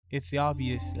It's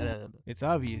obvious. It's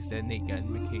obvious that Nate got in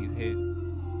McKay's head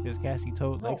because Cassie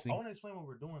told No, Lexi. I want to explain what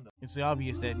we're doing though. It's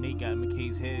obvious that Nate got in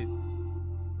McKay's head.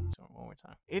 One more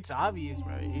time. It's obvious,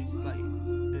 bro. It's like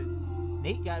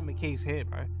Nate got in McKay's head,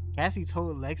 bro. Cassie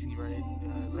told Lexi, bro.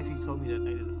 Lexi told me that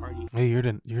night at the party. Hey, you're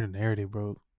the narrative,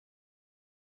 bro.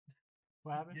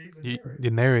 What happened? The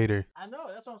narrator. I know.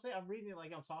 That's what I'm saying. I'm reading it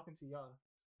like I'm talking to y'all.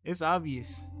 It's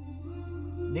obvious.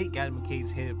 Nate got in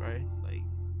McKay's head, bro. Like,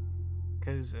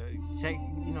 cause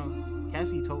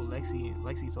Cassie told Lexi.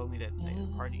 Lexi told me that night at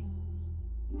the party.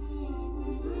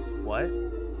 What?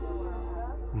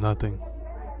 Nothing.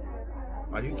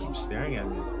 Why do you keep staring at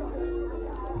me?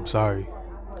 I'm sorry.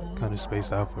 Kind of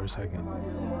spaced out for a second.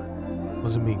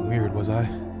 Wasn't being weird, was I?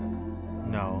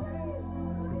 No.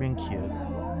 You're being cute.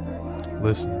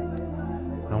 Listen,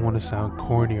 I don't want to sound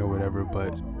corny or whatever,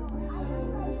 but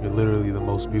you're literally the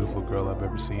most beautiful girl I've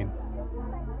ever seen.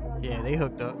 Yeah, they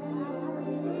hooked up.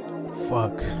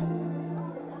 Fuck.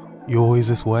 You always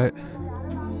this wet?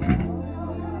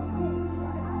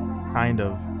 Kind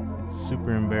of. It's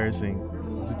super embarrassing.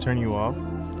 Does it turn you off?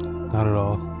 Not at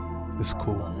all. It's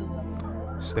cool.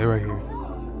 Stay right here.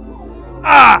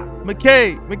 Ah!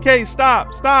 McKay,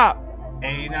 stop!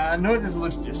 Hey, now I know this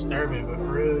looks disturbing, but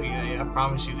for real, yeah, I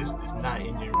promise you, this is not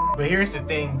in your. But here's the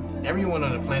thing: everyone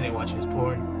on the planet watches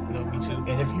porn. You know, me too.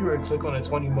 And if you were to click on the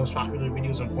 20 most popular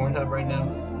videos on Pornhub right now,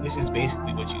 this is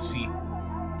basically what you see.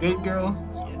 Good girl,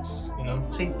 yes. You know,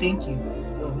 say thank you.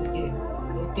 Oh, yeah.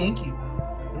 Oh, thank you.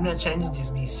 I'm not trying to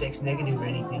just be sex negative or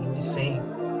anything. I'm just saying.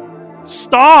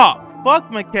 Stop!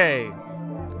 Fuck McKay.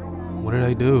 What did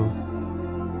I do?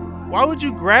 Why would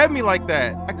you grab me like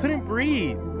that? I couldn't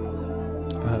breathe.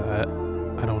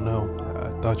 I don't know.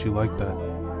 I thought you liked that.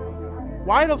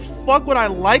 Why the fuck would I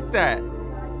like that?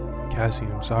 Cassie,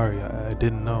 I'm sorry. I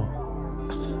didn't know.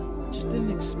 Just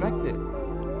didn't expect it.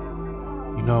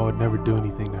 You know I would never do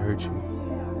anything to hurt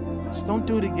you. Just don't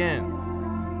do it again.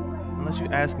 Unless you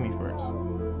ask me first.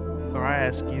 Or I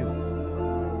ask you.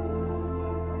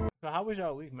 So how was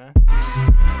y'all week, man?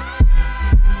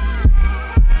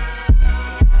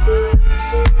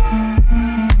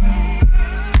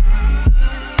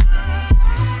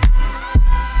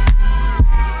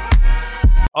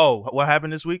 Oh, what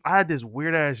happened this week? I had this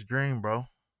weird ass dream, bro.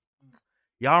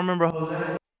 Y'all remember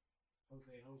Jose?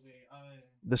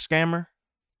 The scammer?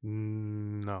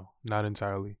 No, not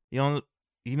entirely.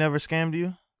 He never scammed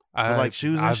you? I With, like,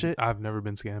 shoes and shit? I've never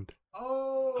been scammed.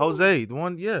 Oh, Jose, the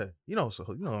one, yeah. You know what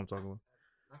I'm talking about.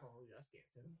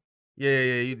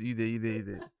 Yeah, you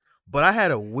did. But I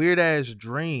had a weird ass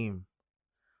dream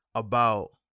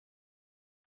about.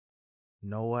 You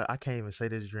know what? I can't even say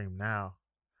this dream now.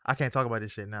 I can't talk about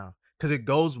this shit now because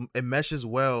it meshes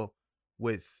well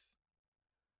with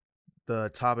the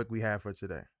topic we have for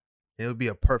today. It would be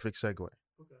a perfect segue.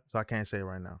 Okay. So I can't say it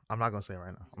right now. I'm not gonna say it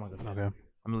right now. Okay. I'm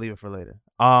gonna leave it for later.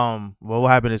 Well, what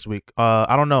happened this week?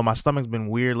 I don't know. My stomach's been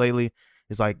weird lately.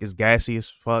 It's gassy as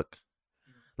fuck.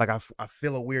 Like I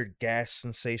feel a weird gas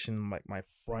sensation in my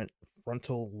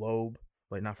frontal lobe.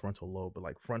 Like not frontal lobe, but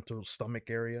like frontal stomach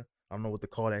area. I don't know what to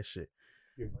call that shit.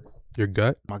 Your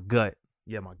gut? My gut.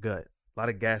 Yeah, my gut. A lot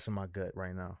of gas in my gut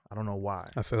right now. I don't know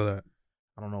why. I feel that.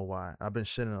 I don't know why. I've been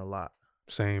shitting a lot.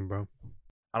 Same, bro.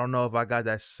 I don't know if I got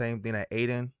that same thing that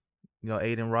Aiden,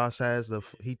 Aiden Ross has.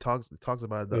 He talks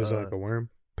about the. It's like a worm,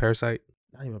 parasite.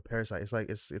 Not even a parasite. It's like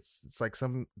it's like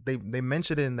some they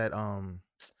mentioned it in that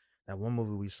that one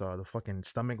movie we saw, the fucking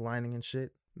stomach lining and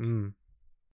shit.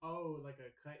 Oh, like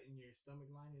a cut in your stomach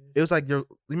lining. It was like you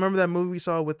remember that movie we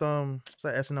saw with what's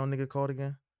that SNL nigga called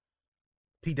again?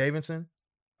 Pete Davidson.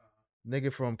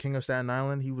 Nigga from King of Staten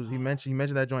Island. He mentioned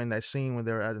that joint in that scene when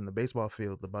they were out in the baseball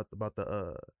field about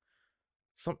the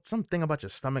something about your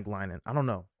stomach lining. I don't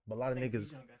know. But a lot of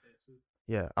niggas.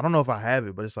 Yeah, I don't know if I have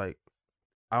it, but it's like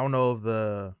I don't know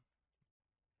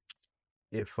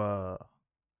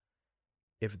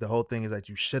if the whole thing is that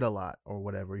you shit a lot or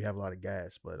whatever, you have a lot of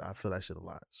gas, but I feel that shit a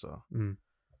lot. So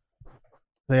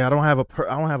yeah, I don't have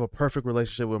a perfect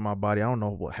relationship with my body. I don't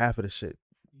know what half of the shit.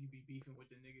 You be beefing with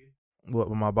the nigga. What,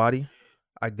 with my body?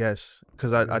 I guess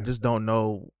because I just don't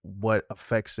know what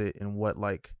affects it and what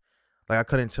like I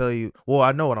couldn't tell you. Well,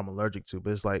 I know what I'm allergic to,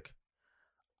 but it's like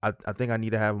I think I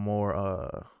need to have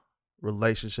more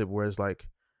relationship where it's like,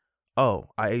 oh,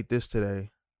 I ate this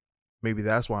today. Maybe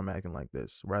that's why I'm acting like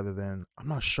this, rather than I'm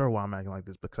not sure why I'm acting like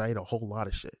this because I ate a whole lot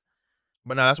of shit.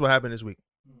 But no, that's what happened this week.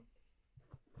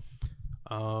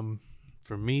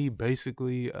 For me,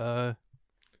 basically,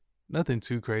 nothing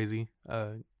too crazy.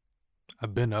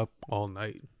 I've been up all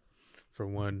night for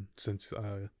one since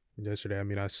yesterday. I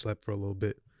mean, I slept for a little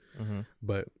bit,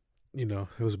 but it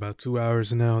was about 2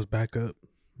 hours and now I was back up.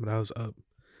 but I was up.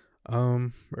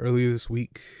 Earlier this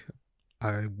week,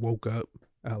 I woke up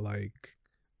at like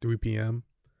 3 p.m.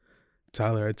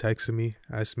 Tyler had texted me,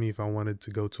 asked me if I wanted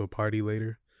to go to a party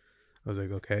later. I was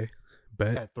like, okay,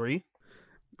 bet. At 3?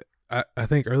 I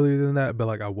think earlier than that, but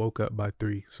like I woke up by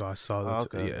 3, so I saw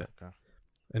the Okay.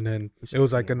 And then We it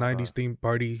was should like a be outside. 90s themed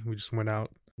party. We just went out.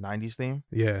 90s theme?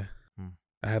 Yeah. Hmm.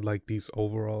 I had like these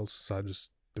overalls, so I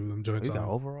just threw them joints You got on.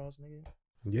 overalls, nigga?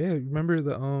 Yeah, remember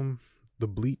the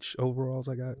bleach overalls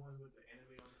I got?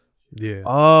 Yeah.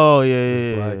 Oh, yeah, It's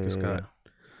yeah, black. yeah, It's yeah, got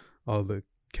all the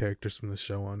characters from the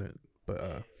show on it. But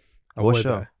I What wore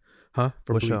show? that. Huh?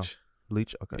 For What show? Bleach.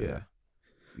 Bleach? Okay. Yeah.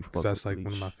 You fuck Because that's with like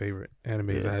one of Bleach. my favorite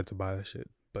animes. Yeah. I had to buy that shit.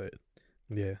 But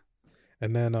yeah.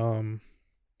 And then I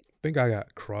think I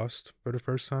got crossed for the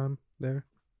first time there.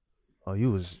 Oh,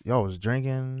 y'all was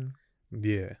drinking.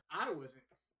 Yeah. I wasn't.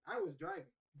 I was driving.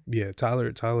 Yeah.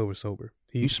 Tyler was sober.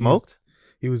 You smoked?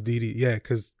 He was DD. Yeah,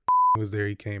 because was there.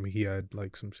 He came and he had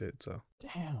like some shit. So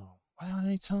Damn. Why don't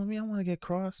they tell me I want to get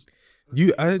crossed? we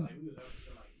was up to like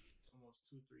almost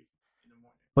 2, 3 in the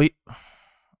morning. But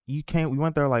you can't. We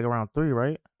went there like around 3,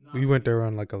 right? we went there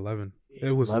around like 11.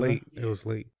 It was 11? late. It was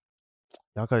late.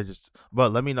 Y'all could have just.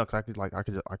 But let me know, cause I could like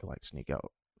sneak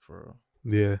out for.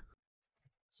 Yeah.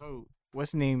 So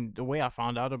what's the name? The way I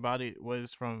found out about it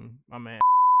was from my man.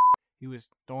 He was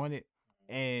throwing it,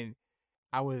 and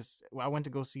I went to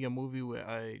go see a movie with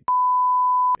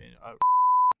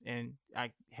and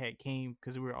I had came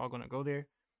because we were all gonna go there,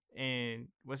 and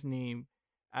what's the name?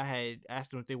 I had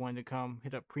asked them if they wanted to come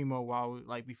hit up Primo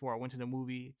before I went to the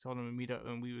movie. Told them to meet up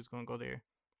and we was gonna go there.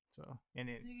 So and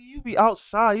then Nigga, you be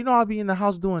outside. You know I be in the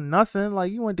house doing nothing.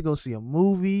 Like you went to go see a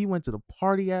movie. You went to the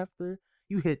party after.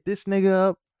 You hit this nigga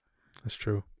up. That's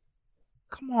true.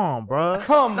 Come on, bro.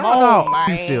 Come I don't know how on,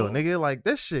 you feel, man. nigga. Like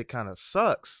this shit kind of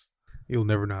sucks. You'll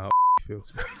never know how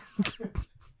feels.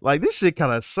 Like this shit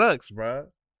kind of sucks, bro.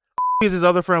 He's his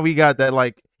other friend we got that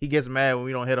like he gets mad when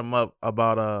we don't hit him up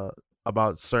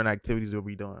about certain activities we'll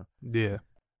be doing. Yeah.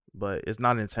 But it's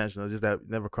not intentional. It's just that it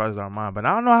never crosses our mind. But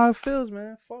I don't know how it feels,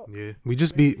 man. Fuck. Yeah. We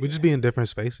just be in different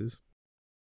spaces.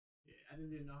 yeah, I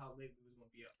just didn't know how late we was gonna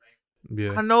be up,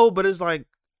 man. Yeah. I know, but it's like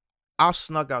I've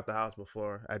snuck out the house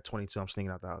before. At 22, I'm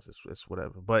sneaking out the house. It's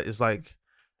whatever. But it's like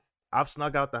I've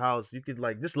snuck out the house. You could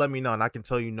like just let me know and I can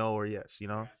tell you no or yes, you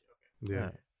know? Yeah.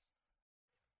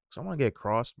 So I want to get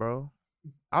crossed, bro.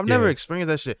 I've never Yeah. experienced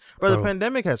that shit. Bro, the Bro.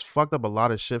 pandemic has fucked up a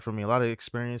lot of shit for me. A lot of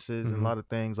experiences and Mhm. a lot of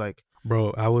things like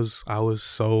Bro, I was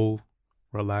so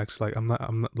relaxed. Like I'm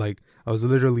not like I was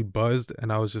literally buzzed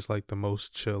and I was just like the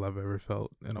most chill I've ever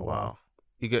felt in a while.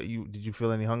 Did you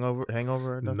feel any hangover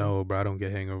or nothing? No, bro, I don't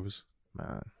get hangovers.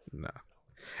 Man. Nah.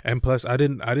 And plus I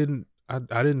didn't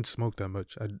smoke that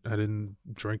much. I didn't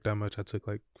drink that much. I took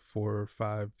like 4 or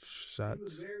 5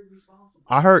 shots.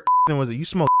 I heard was it you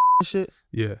smoke shit?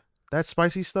 Yeah. That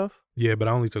spicy stuff? Yeah, but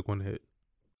I only took 1 hit.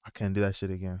 I can't do that shit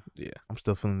again. Yeah. I'm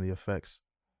still feeling the effects.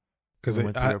 Cuz We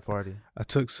went to I your party.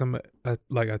 took I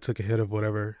took a hit of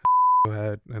whatever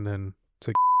had and then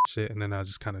took shit and then I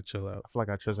just kind of chill out. I feel like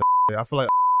I chose that. I feel like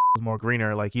was more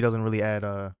greener. Like he doesn't really add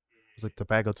it's like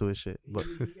tobacco to his shit. But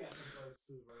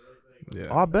Yeah.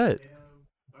 oh, I bet. I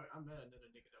met another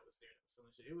nigga that was there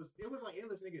that was selling shit. It was like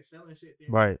endless niggas selling shit there.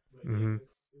 Right. But, yeah, Mhm. it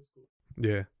was cool.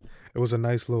 Yeah, it was a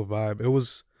nice little vibe. It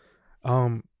was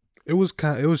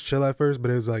chill at first,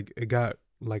 but it was like it got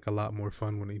like a lot more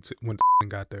fun when when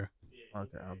got there.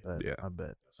 Okay, I bet. Yeah. I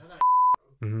bet. Shout out.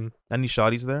 hmm Any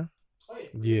shawties there? Oh,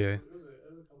 Yeah. It was a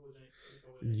couple of drinks.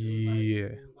 Yeah. A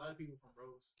lot of people from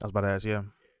Rose. I was about to ask, yeah.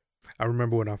 I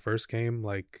remember when I first came,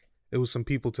 like it was some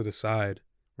people to the side,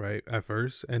 right, at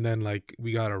first, and then like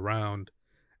we got around,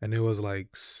 and it was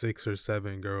like 6 or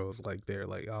 7 girls like there.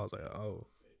 Like I was like, oh,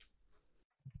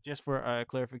 Just for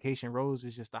clarification, Rose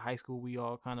is just the high school we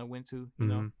all kind of went to. You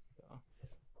know. Mhm. So.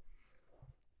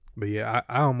 But yeah,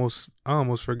 I almost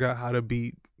forgot how to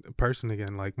be a person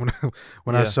again. Like when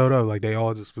I Yeah. showed up, like they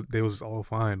was all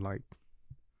fine. Like,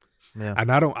 Yeah.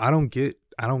 and I don't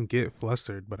get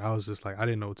flustered, but I was just like I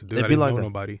didn't know what to do. It'd I be didn't like know that.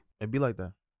 nobody. It'd be like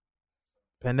that.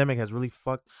 Pandemic has really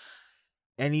fucked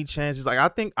any chances. Like I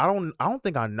don't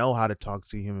think I know how to talk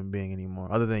to a human being anymore,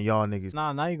 other than y'all niggas.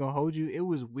 Nah, now you gonna hold you. It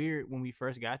was weird when we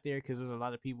first got there because there was a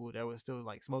lot of people that was still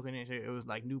like smoking and shit. It was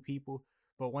like new people.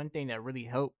 But one thing that really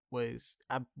helped was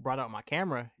I brought out my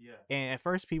camera. Yeah. And at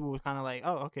first people was kind of like,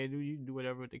 oh, okay, dude, you can do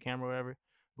whatever with the camera, whatever.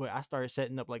 But I started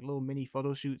setting up like little mini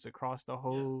photo shoots across the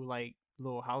whole like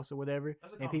little house or whatever.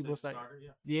 And people start, and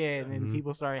then Mhm.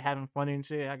 people started having fun and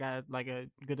shit. I got like a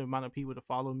good amount of people to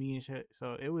follow me and shit.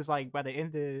 So it was like by the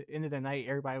end of the night,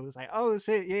 everybody was like, oh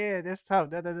shit, yeah, that's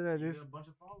tough. This, bunch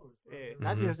of followers. yeah,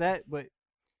 not Mhm. just that, but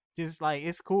just like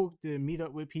it's cool to meet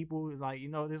up with people. Like, you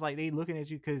know, it's like they looking at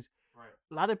you because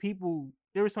a lot of people.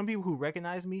 There were some people who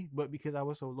recognized me, but because I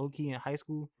was so low key in high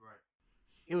school,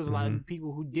 it was a lot of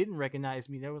people who didn't recognize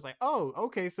me. They was like, "Oh,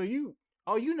 okay, so you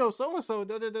know so and so."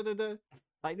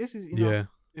 Like this is, you know,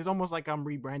 it's almost like I'm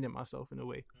rebranding myself in a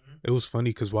way. It was funny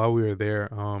because while we were there,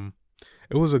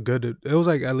 it was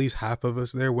like at least half of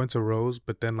us there went to Rose,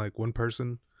 but then like one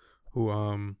person who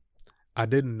I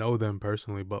didn't know them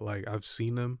personally, but like I've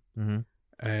seen them,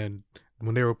 and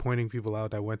when they were pointing people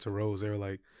out that went to Rose, they were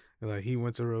like he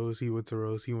went to Rose, he went to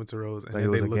Rose, he went to Rose, and Like then it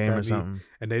was they a looked game at or me something.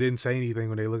 and they didn't say anything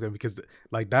when they looked at me because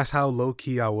like that's how low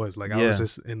key I was. Like I was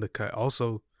just in the cut.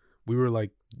 Also, we were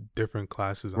like different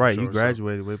classes. I'm sure, you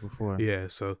graduated way before. Yeah,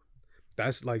 so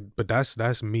that's like, but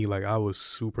that's me. Like I was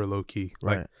super low key.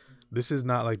 Like this is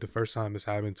not like the first time this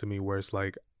happened to me where it's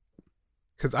like,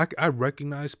 because I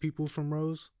recognize people from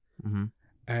Rose,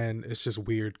 and it's just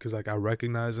weird because like I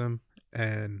recognize them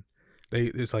and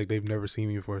it's like they've never seen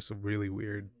me before. It's a really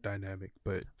weird dynamic.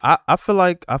 But I feel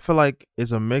like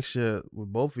it's a mixture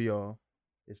with both of y'all.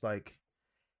 It's like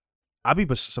I be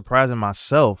surprising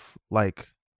myself,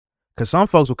 like, cause some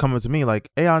folks will come up to me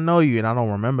like, "Hey, I know you," and I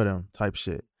don't remember them, type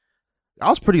shit. I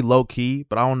was pretty low key,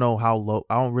 but I don't know how low.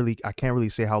 I can't really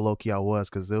say how low key I was,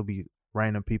 cause there'll be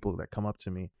random people that come up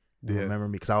to me and remember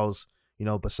me, cause I was, you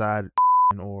know, beside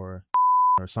or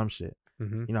some shit.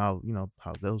 You know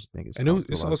how those niggas. And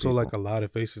it's also like a lot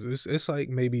of faces. It's like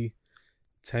maybe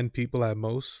 10 people at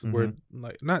most. Where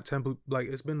like not 10 people. Like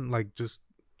it's been like just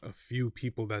a few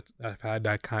people that I've had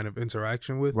that kind of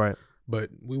interaction with. Right.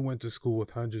 But we went to school with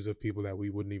hundreds of people that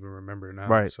we wouldn't even remember now.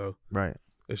 Right. So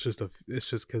it's just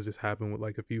because it's happened with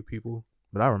like a few people.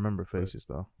 But I remember faces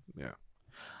though. Yeah.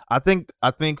 I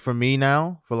think for me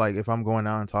now, for like if I'm going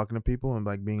out and talking to people and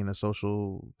like being in a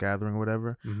social gathering or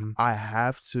whatever, I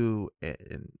have to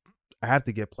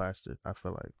get plastered. I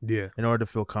feel like in order to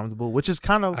feel comfortable, which is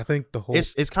kind of I think the whole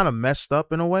it's kind of messed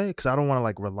up in a way because I don't want to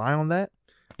like rely on that.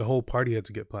 The whole party had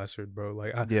to get plastered, bro.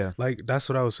 Like like that's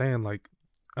what I was saying. Like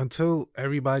until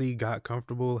everybody got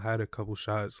comfortable, had a couple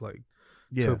shots, like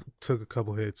took a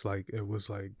couple hits, like it was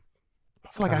like. I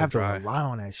feel like I have to rely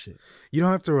on that shit. You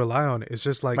don't have to rely on it. It's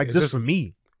just like just for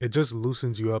me. It just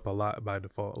loosens you up a lot by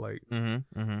default. Like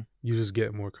you just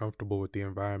get more comfortable with the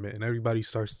environment, and everybody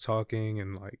starts talking,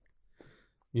 and like,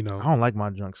 you know. I don't like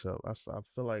my drunk self. I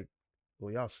feel like,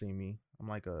 well, y'all see me. I'm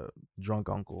like a drunk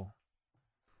uncle.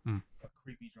 A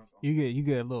creepy drunk uncle. You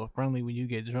get a little friendly when you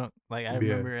get drunk. Like I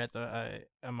remember at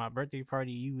my birthday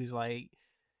party, you was like.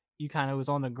 You kind of was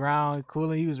on the ground,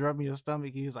 cooling. He was rubbing your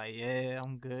stomach. He was like, "Yeah,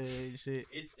 I'm good." Shit.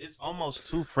 It's almost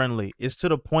too friendly. It's to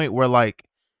the point where like,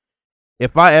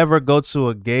 if I ever go to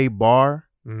a gay bar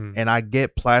and I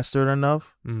get plastered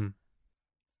enough,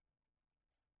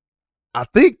 I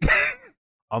think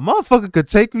a motherfucker could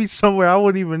take me somewhere I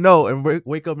wouldn't even know and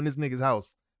wake up in this nigga's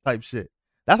house type shit.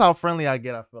 That's how friendly I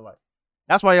get. I feel like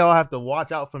that's why y'all have to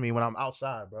watch out for me when I'm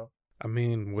outside, bro. I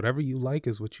mean, whatever you like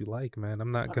is what you like, man.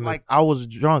 I'm not gonna like. I was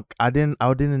drunk. I didn't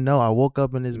know. I woke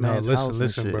up in this man's house.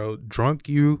 Listen, bro. Drunk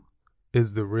you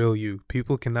is the real you.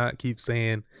 People cannot keep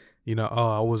saying, you know,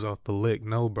 oh, I was off the lick.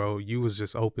 No, bro. You was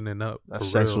just opening up. That's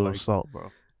sexual assault, bro.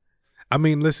 I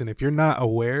mean, listen. If you're not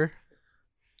aware,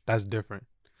 that's different.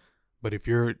 But if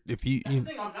you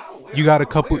got a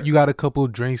couple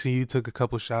drinks and you took a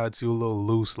couple shots, you a little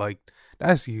loose. Like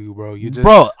that's you, bro. You just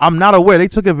bro. I'm not aware. They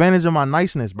took advantage of my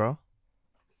niceness, bro.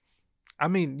 I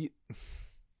mean, at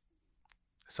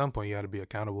some point you got to be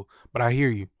accountable. But I hear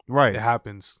you. Right. It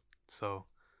happens. So,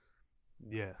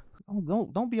 yeah.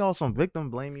 Don't be all some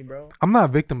victim blaming, bro. I'm not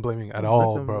victim blaming at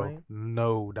all, bro.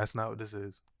 No, that's not what this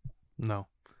is. No.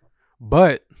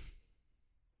 But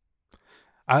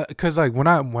cuz like when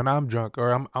I'm drunk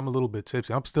or I'm a little bit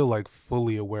tipsy, I'm still like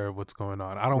fully aware of what's going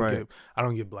on. I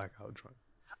don't get blackout drunk.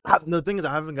 The thing is,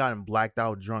 I haven't gotten blacked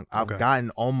out drunk. I've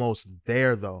gotten almost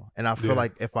there though, and I feel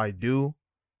like if I do,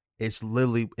 it's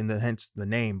literally hence the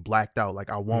name blacked out.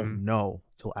 Like I won't know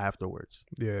till afterwards.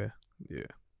 Yeah.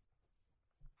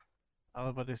 I was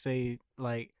about to say,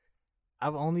 like,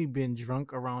 I've only been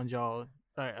drunk around y'all,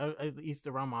 at least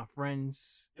around my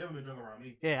friends. You haven't been drunk around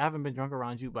me. Yeah, I haven't been drunk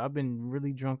around you, but I've been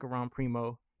really drunk around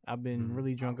Primo. I've been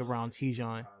really drunk around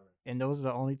Tijon, and those are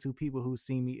the only two people who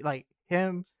see me. Like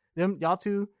him. Them y'all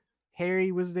two,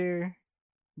 Harry was there,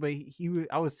 but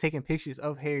I was taking pictures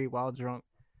of Harry while drunk.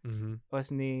 What's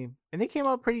the name? And they came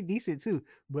out pretty decent too.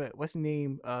 But what's the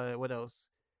name? What else?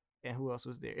 And who else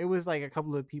was there? It was like a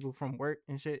couple of people from work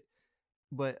and shit.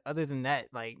 But other than that,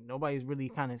 like nobody's really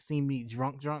kind of seen me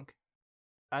drunk.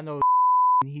 I know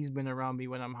he's been around me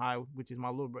when I'm high, which is my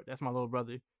little brother. That's my little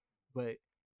brother. But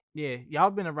Yeah,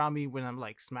 y'all been around me when I'm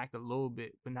like smacked a little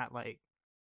bit, but not like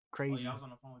Oh, crazy. yeah, I was on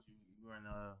the phone with you. You were in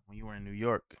when you were in New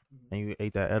York and you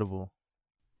ate that edible.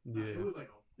 Yeah. It was like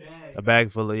A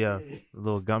bag full of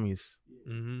little gummies.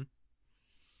 Mm-hmm.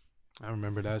 I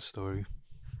remember that story.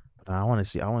 But I want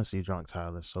to see Drunk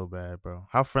Tyler so bad, bro.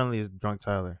 How friendly is Drunk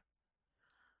Tyler?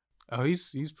 Oh,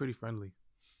 he's pretty friendly.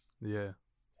 Yeah.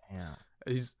 Damn.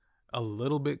 He's a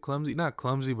little bit clumsy. Not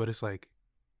clumsy, but it's like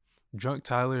Drunk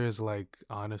Tyler is like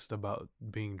honest about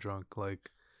being drunk. Like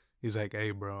he's like,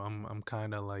 "Hey, bro, I'm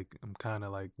kind of like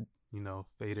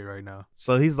faded right now."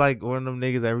 So he's like one of them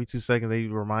niggas. Every 2 seconds they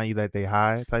remind you that they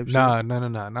high type shit. Nah,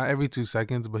 not every 2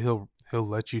 seconds, but he'll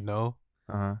let you know,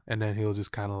 Uh-huh. and then he'll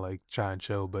just kind of like try and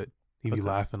chill, but he be Okay.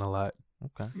 laughing a lot.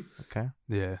 Okay.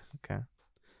 Yeah.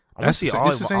 I want to see all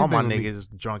my thing with me.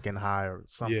 niggas drunk and high or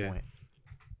some Yeah. point.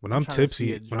 When I'm I'm trying to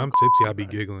see tipsy, a drunk I be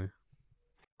giggling.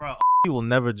 Bro, he will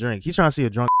never drink. He's trying to see a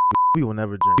drunk. He will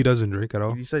never drink. He doesn't drink at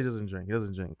all. He said he doesn't drink. He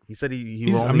doesn't drink. He said he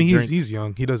He's, will I only mean, drink. he's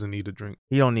young. He doesn't need to drink.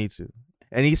 He don't need to.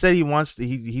 And he said he wants to.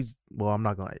 He's well. I'm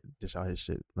not gonna dish out his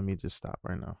shit. Let me just stop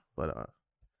right now. But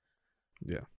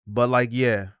Yeah. But like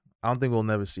yeah, I don't think we'll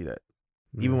never see that.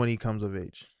 Even Yeah. when he comes of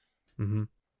age. Mm-hmm.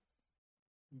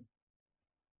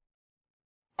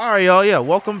 All right, y'all. Yeah,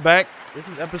 welcome back. This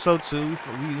is episode 2. We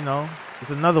it's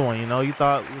another one. You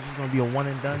thought it was just gonna be a one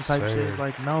and done Yes, type sir. shit.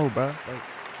 Like no, bro. Like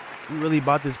we really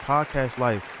about this podcast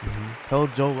life. Mm-hmm. Tell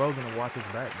Joe Rogan to watch his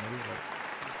back, nigga. Like,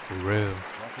 For real.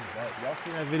 watch his back. Y'all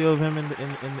seen that video of him in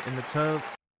the tub?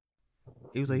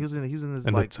 He was like he was in this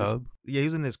In like the tub. he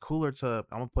was in this cooler tub.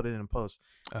 I'm gonna put it in post,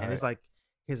 and Alright. it's like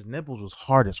his nipples was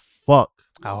hard as fuck.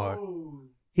 How hard?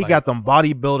 He Like- got them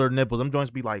bodybuilder nipples. Them joints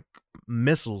be like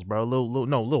missiles, bro.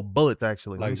 Little bullets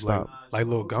actually. Let me stop, like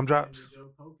little gumdrops?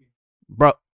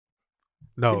 bro.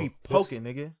 No. They be poking,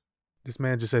 nigga. This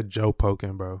man just said Joe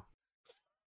poking, bro.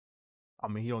 I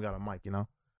mean, he don't got a mic,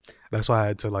 That's why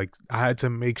I had to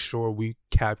make sure we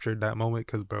captured that moment,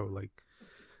 because bro, like,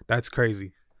 that's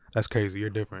crazy. That's crazy. You're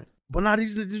different. But nah,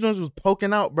 these joints was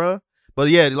poking out, bro. But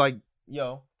yeah, like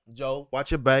yo, Joe,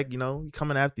 watch your back. He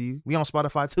coming after you. We on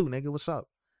Spotify too, nigga. What's up?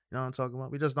 You know what I'm talking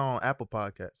about? We just not on Apple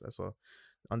Podcasts. That's all.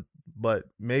 But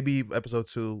maybe episode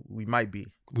 2, we might be.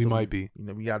 We So might be.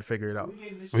 We got to figure it out.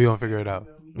 We gonna figure it out.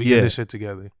 We Yeah. get this shit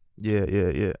together.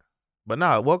 Yeah. But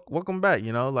nah, welcome back.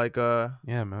 Like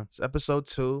Yeah, man. it's episode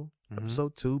 2. Mhm.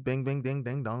 Episode 2. Bing, bing, ding,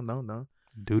 ding, dong, dong, dong.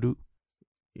 Doo-doo.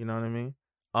 You know what I mean?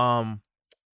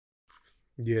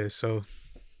 Yeah. So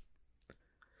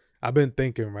I've been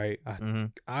thinking, right? Mm-hmm.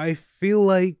 I feel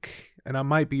like, and I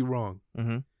might be wrong,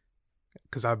 Mm-hmm.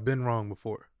 because I've been wrong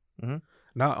before. Mhm.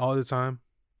 Not all the time.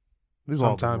 We've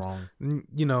all been Sometimes.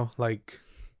 wrong. Like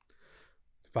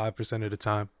 5% of the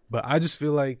time. But I just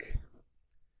feel like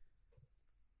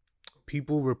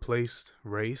people replaced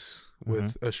race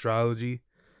with astrology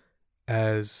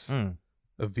as Mm.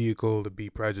 a vehicle to be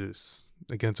prejudiced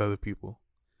against other people.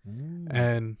 Mm.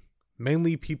 And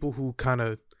mainly people who kind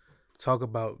of talk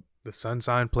about the sun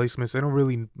sign placements, they don't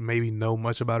really maybe know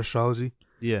much about astrology.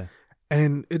 Yeah.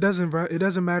 And it doesn't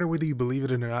matter whether you believe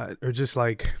it or not, or just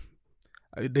like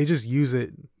they just use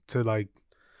it to like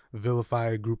vilify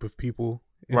a group of people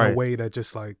in Right. a way that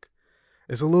just like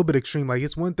it's a little bit extreme. Like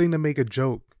it's one thing to make a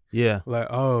joke, Yeah. like,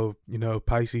 oh,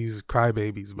 Pisces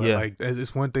crybabies, but Yeah. like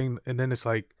it's one thing, and then it's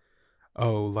like,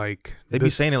 oh, like They be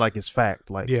saying it like it's fact.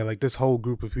 Like yeah, like this whole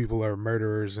group of people are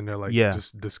murderers and they're like Yeah.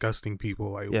 just disgusting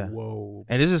people. Like Yeah. whoa.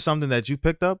 And this is something that you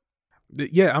picked up?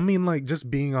 Yeah, I mean, like just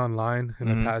being online in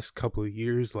Mhm. the past couple of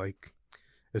years, like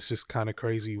it's just kind of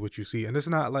crazy what you see, and it's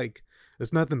not like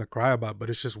it's nothing to cry about, but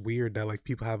it's just weird that like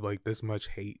people have like this much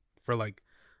hate for like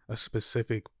a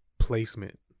specific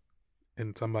placement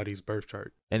in somebody's birth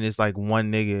chart. And it's like one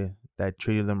nigga that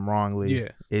treated them wrongly.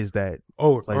 Yeah. Is that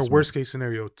Or placement. worst case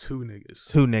scenario, two niggas.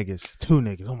 two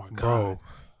niggas? Oh my god. Bro,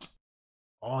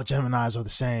 All Geminis are the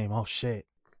same. Oh shit.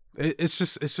 it's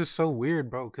just so weird,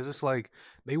 bro. Because it's like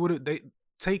they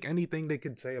take anything they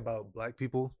could say about black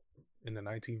people in the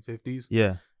 1950s.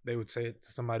 Yeah. They would say it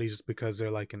to somebody just because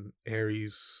they're like an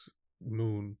Aries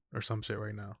moon or some shit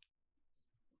right now.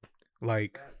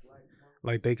 Like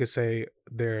they could say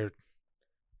they're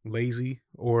lazy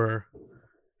or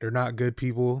they're not good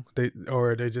people.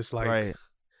 They're just like right.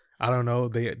 I don't know.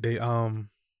 They No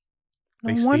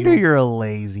they wonder steal. you're a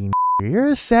lazy You're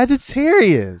a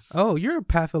Sagittarius. Oh, you're a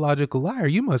pathological liar.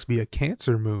 You must be a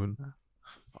Cancer moon.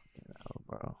 Fucking hell,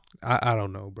 bro. I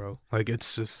don't know, bro. Like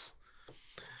it's just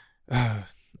I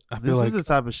This feel like is the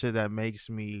type of shit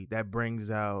that brings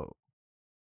out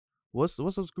what's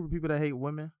those group of people that hate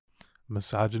women?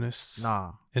 misogynists,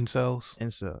 Nah, incels.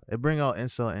 incel. It bring out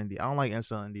incel indie. I don't like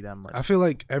incel indie that much. I feel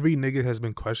like every nigga has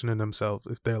been questioning themselves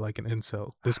if they're like an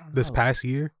incel. This know. past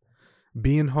year,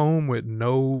 being home with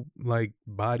no like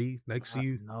body next to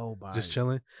you, Nobody. just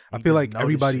chilling. I You feel just like know the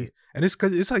everybody, shit. and it's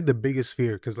because it's like the biggest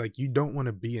fear, because like you don't want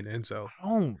to be an incel,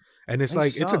 Don't. and it's They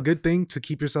like it's a suck. good thing to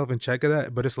keep yourself in check of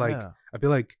that. But it's like Yeah. I feel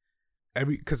like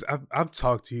because I've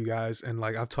talked to you guys and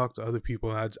like I've talked to other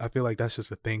people, and I feel like that's just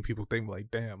a thing people think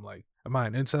like, damn, like am I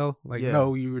an incel? Like Yeah.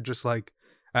 no, you were just like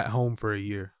at home for a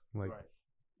year, like. Right.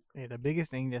 Yeah, the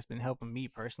biggest thing that's been helping me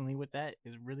personally with that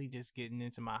is really just getting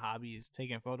into my hobbies,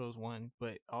 taking photos, one,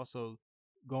 but also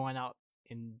going out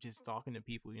and just talking to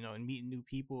people, and meeting new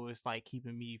people. It's like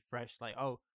keeping me fresh. Like,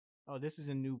 oh, this is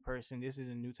a new person. This is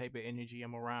a new type of energy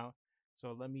I'm around.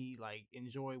 So let me like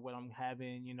enjoy what I'm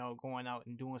having, going out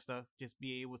and doing stuff. Just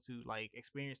be able to like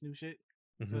experience new shit.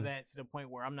 So Mhm. that to the point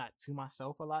where I'm not to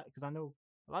myself a lot. Because I know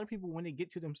a lot of people, when they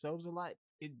get to themselves a lot,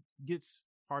 it gets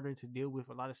harder to deal with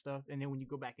a lot of stuff. And then when you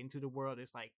go back into the world,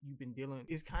 it's like you've been dealing.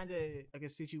 It's kind of like a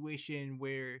situation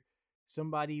where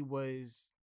somebody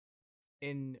was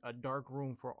in a dark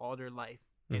room for all their life,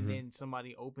 and Mhm. then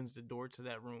somebody opens the door to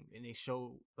that room, and they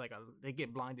show like they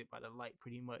get blinded by the light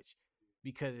pretty much,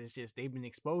 because it's just they've been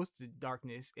exposed to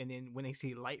darkness, and then when they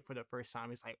see light for the first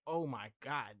time, it's like, oh my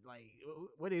god, like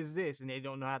what is this? And they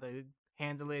don't know how to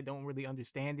handle it, don't really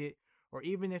understand it, or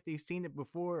even if they've seen it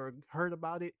before or heard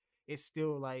about it, it's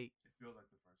still like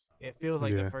it feels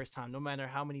like Yeah. the first time, no matter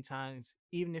how many times,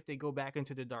 even if they go back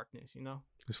into the darkness,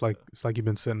 It's like you've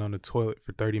been sitting on the toilet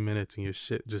for 30 minutes and your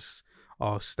shit just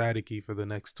all staticky for the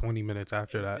next 20 minutes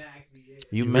after that. Exactly. Yeah.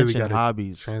 You really mentioned gotta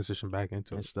hobbies Transition back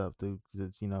into and it. stuff, dude.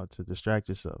 To distract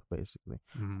yourself, basically.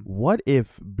 Mhm. What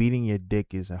if beating your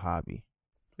dick is a hobby?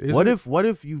 Is What it?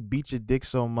 if you beat your dick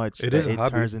so much It that is a it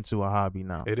hobby. turns into a hobby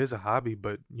now? It is a hobby,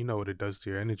 but you know what it does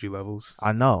to your energy levels.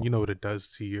 I know. You know what it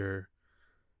does to your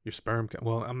sperm count.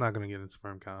 Well, I'm not gonna get into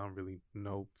sperm count. I don't really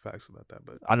know facts about that,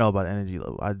 but I know about energy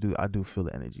level. I do feel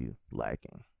the energy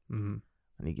lacking. mhm.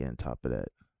 I need to get on top of that.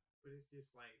 But it's just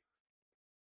like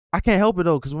I can't help it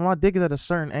though, because when my dick is at a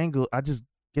certain angle, I just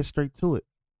get straight to it.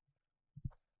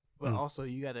 But Mm. also,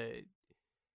 you gotta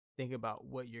think about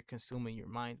what you're consuming your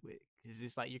mind with, because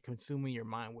it's like you're consuming your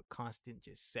mind with constant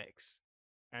just sex,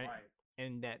 right?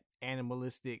 And that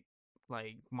animalistic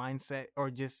like mindset, or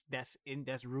just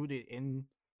that's rooted in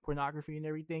pornography and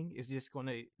everything, is just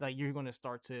gonna like you're gonna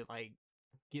start to like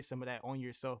get some of that on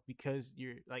yourself, because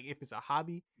you're like, if it's a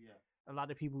hobby, a lot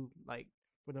of people, like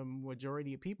for the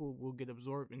majority of people, will get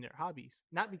absorbed in their hobbies,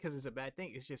 not because it's a bad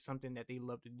thing. It's just something that they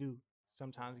love to do,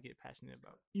 sometimes get passionate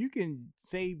about. You can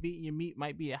say beating your meat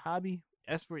might be a hobby.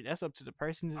 That's up to the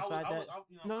person to decide that.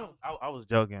 No, I was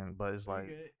joking, but it's You're like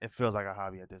good. it feels like a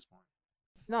hobby at this point.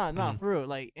 Nah, Mhm. for real.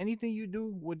 Like anything you do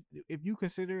would, if you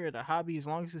consider it a hobby, as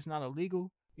long as it's not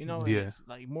illegal, and Yeah. it's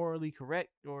like morally correct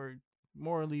or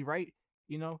morally right,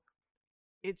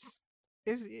 it's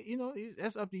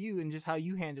that's up to you and just how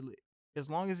you handle it. As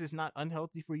long as it's not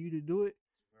unhealthy for you to do it,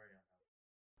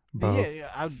 Bro,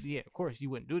 yeah, of course you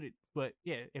wouldn't do it. But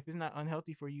yeah, if it's not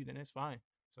unhealthy for you, then it's fine.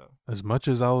 So as much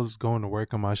as I was going to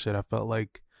work on my shit, I felt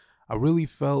like I really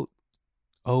felt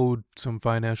owed some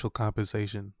financial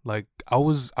compensation. Like I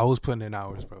was putting in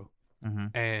hours, bro. Mm-hmm.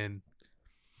 And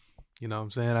you know what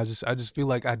I'm saying? I just feel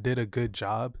like I did a good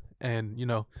job, and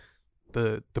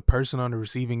the person on the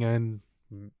receiving end,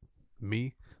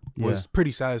 me, was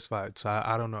pretty satisfied. So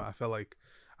I don't know. I felt like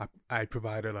I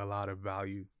provided a lot of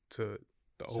value to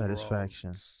the overall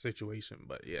Satisfaction. situation.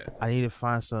 But yeah, I need to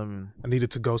find some. I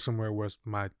needed to go somewhere where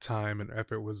my time and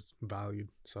effort was valued.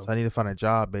 So, So I need to find a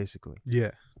job, basically.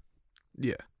 yeah.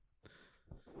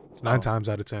 9 times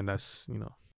out of 10, that's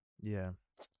Yeah.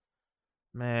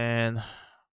 Man.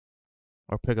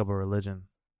 Or pick up a religion.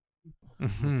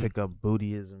 Pick up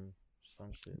Buddhism,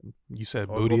 some shit. You said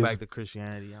Or Buddhism. go back to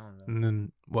Christianity. I don't know. And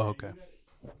then, well, okay.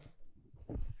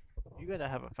 you gotta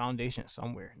have a foundation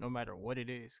somewhere, no matter what it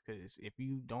is. Because if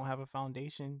you don't have a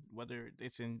foundation, whether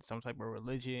it's in some type of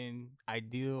religion,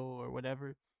 ideal, or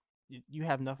whatever, you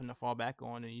have nothing to fall back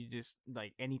on, and you just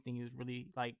like anything is really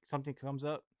like something comes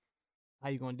up. How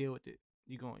you gonna deal with it?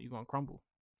 You gonna crumble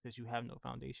because you have no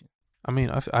foundation. I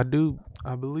mean, I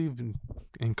believe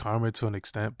in karma to an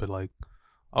extent, but like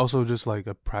also just like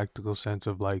a practical sense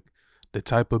of like the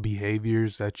type of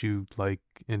behaviors that you like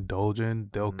indulge in,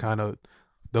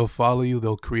 they'll follow you,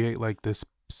 they'll create like this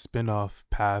spin-off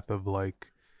path of like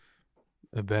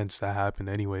events that happen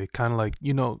anyway. Kind of like,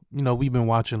 we've been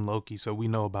watching Loki, so we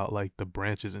know about like the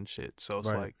branches and shit. So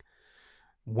it's Right. like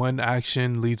one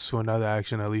action leads to another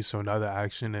action that leads to another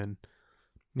action, and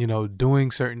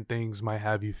doing certain things might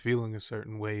have you feeling a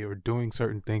certain way, or doing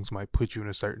certain things might put you in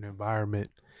a certain environment.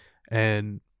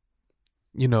 And,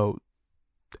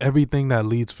 everything that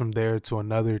leads from there to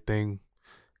another thing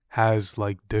has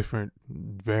like different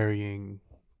varying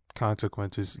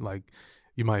consequences. Like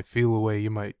you might feel a way, you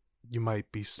might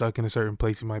be stuck in a certain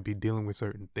place, you might be dealing with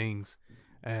certain things.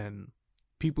 And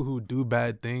people who do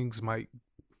bad things might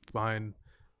find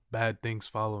bad things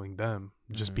following them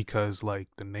just because like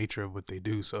the nature of what they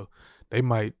do. So they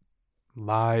might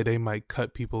lie, they might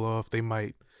cut people off, they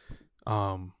might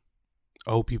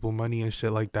owe people money and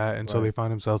shit like that. And so they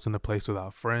find themselves in a place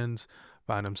without friends,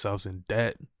 find themselves in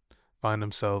debt, find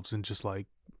themselves in just like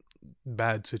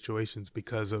bad situations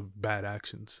because of bad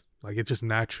actions. Like it just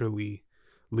naturally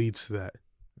leads to that.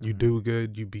 You do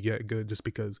good, you beget good, just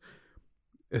because,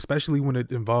 especially when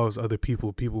it involves other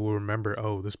people will remember,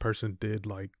 oh, this person did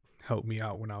like help me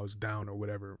out when I was down or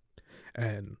whatever.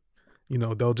 And,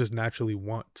 they'll just naturally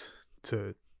want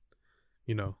to,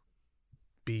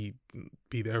 be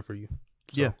there for you.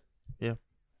 So. Yeah.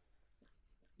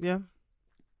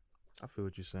 I feel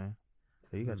what you're saying.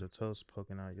 Hey, you got your toes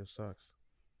poking out of your socks.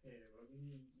 Yeah, bro. You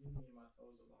need my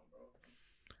toes alone, bro.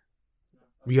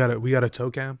 We got a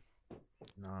toe cam.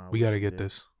 Nah, we gotta get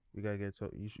this. We gotta get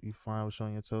you fine with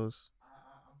showing your toes I'm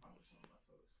fine with showing my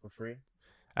toes. for free?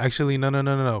 Actually, no.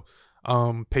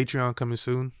 Patreon coming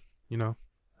soon.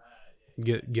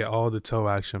 Get all the toe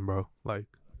action, bro. Like,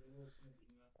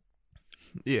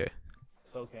 yeah.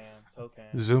 Toe cam.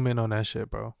 Zoom in on that shit,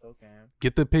 bro. Toe cam.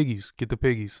 Get the piggies. Toe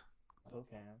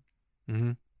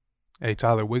cam. Hey,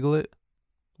 Tyler, wiggle it.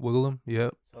 Wiggle them.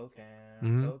 Yep. Toe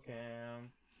cam. Toe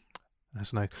cam.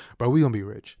 That's nice, bro. We gonna be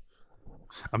rich.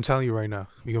 I'm telling you right now,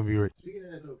 we gonna be rich. Speaking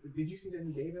of that, though, did you see that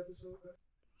new Dave episode, bro?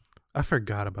 I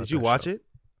forgot about. Did you watch it?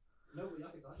 No, but y'all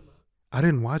can talk about it. I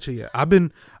didn't watch it yet. I'm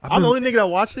the only nigga that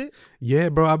watched it. Yeah,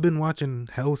 bro. I've been watching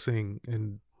Hellsing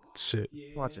and shit.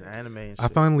 Yeah, watching anime and shit. I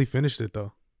finally finished it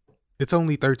though. It's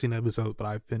only 13 episodes, but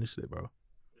I finished it, bro.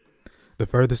 The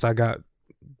furthest I got,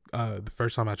 the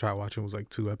first time I tried watching was like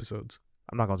 2 episodes.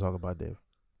 I'm not gonna talk about Dave.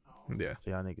 Yeah. So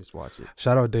y'all niggas watch it.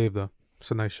 Shout out Dave though. It's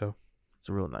a nice show. It's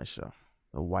a real nice show.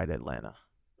 The White Atlanta.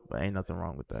 But ain't nothing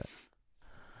wrong with that.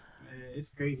 Man,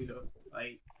 it's crazy though.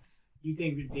 Like, you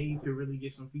think that Dave could really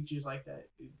get some features like that?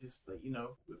 It just like,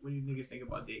 what do you niggas think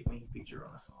about Dave when he feature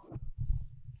on a song?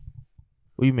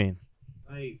 What do you mean?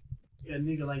 Like, a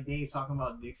nigga like Dave talking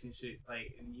about dicks and shit,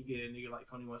 like, and you get a nigga like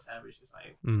 21 Savage, it's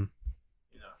like,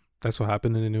 That's what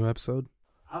happened in the new episode?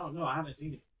 I don't know, I haven't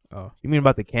seen it. Oh. You mean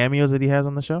about the cameos that he has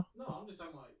on the show? No, I'm just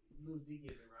talking about Lil Dicky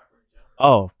as a rapper in general.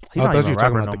 Oh, he's I not thought even you a were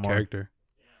talking rapper about no the more. character.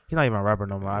 He's not even a rapper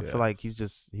no more. I Yeah. feel like he's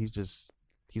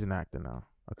an actor now,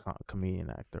 a comedian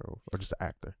actor, or just an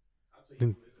actor.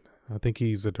 I think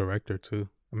he's a director too.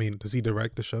 I mean, does he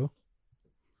direct the show?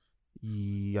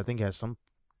 Yeah, I think he has some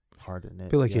part in it. I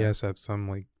feel like he yeah. has to have some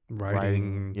like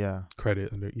writing Yeah.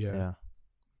 credit under. Yeah.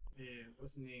 Yeah,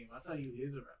 what's his name? I'll tell you,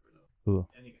 he's a rapper though. Who?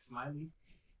 That nigga Smiley.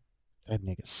 That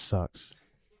nigga sucks.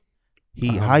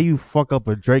 How you fuck up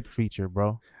a Drake feature,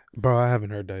 bro? Bro, I haven't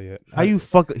heard that yet. He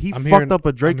fucked up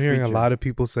a Drake I'm hearing feature. a lot of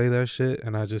people say that shit,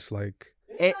 and I just like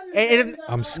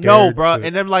I'm scared. No, bro. to-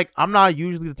 And then like, I'm not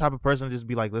usually the type of person to just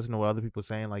be like listen to what other people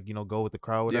saying, like go with the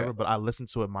crowd, or whatever. Yeah. But I listened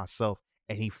to it myself,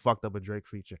 and he fucked up a Drake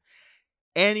feature.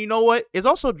 And you know what? It's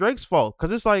also Drake's fault,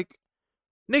 because it's like,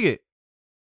 nigga,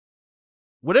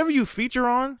 whatever you feature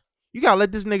on, you gotta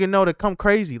let this nigga know to come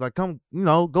crazy, like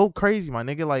go crazy, my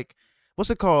nigga. Like, what's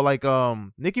it called? Like,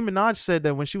 Nicki Minaj said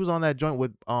that when she was on that joint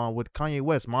with Kanye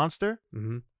West, Monster,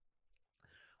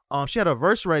 she had a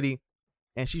verse ready,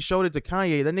 and she showed it to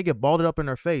Kanye. That nigga balled it up in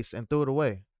her face and threw it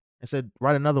away and said,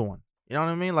 "Write another one." You know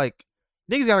what I mean? Like,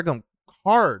 niggas gotta come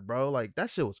hard, bro. Like, that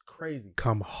shit was crazy.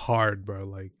 come hard, bro.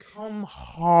 Like Come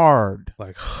hard.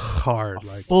 hard,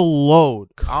 like Full load.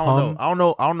 I come-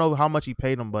 don't know how much he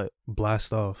paid him, but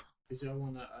blast off. Did y'all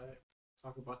want to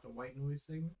talk about the white noise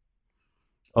segment?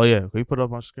 oh yeah, can you put it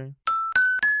up on screen?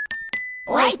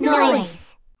 White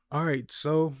noise. All right,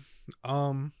 so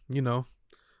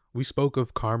we spoke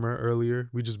of karma earlier.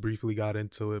 We just briefly got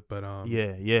into it, but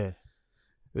Yeah.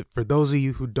 for those of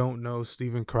you who don't know,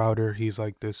 Steven Crowder, he's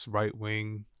like this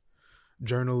right-wing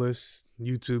journalist,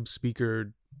 YouTube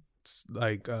speaker,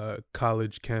 like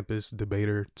college campus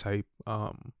debater type,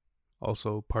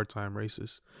 also part-time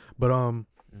racist. But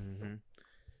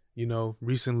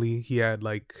recently he had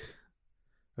like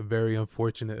a very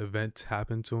unfortunate event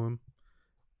happen to him.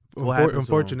 What happened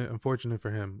to him? Unfortunate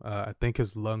for him. I think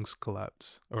his lungs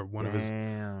collapsed, or one of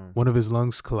Damn. his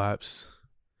lungs collapsed,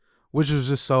 which was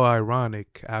just so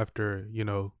ironic after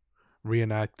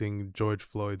reenacting George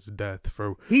Floyd's death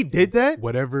for He did that?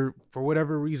 whatever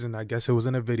reason. I guess it was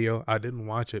in a video. I didn't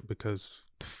watch it because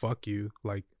fuck you.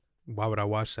 Like, why would I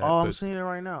watch that? Oh, I'm But, seeing it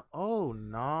right now. Oh,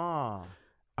 nah.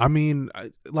 I mean,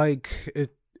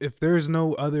 if there's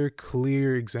no other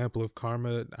clear example of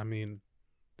karma, I mean,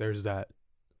 there's that.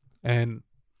 And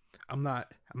I'm not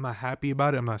happy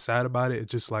about it. I'm not sad about it.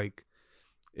 It's just like,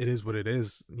 it is what it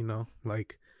is, you know?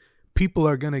 Like, people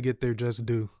are gonna get their just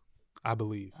due, I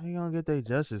believe. How you gonna get their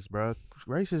justice, bro?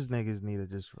 Racist niggas need to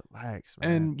just relax,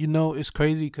 man. And you know, it's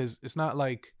crazy because it's not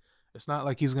like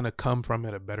he's gonna come from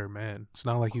it a better man. It's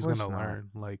not like he's course gonna not. learn.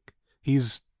 Like,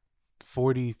 he's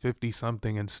 40, 50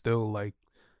 something and still like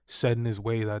set in his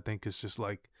ways. I think it's just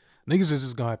like niggas is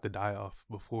just gonna have to die off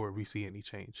before we see any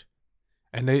change.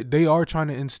 And they are trying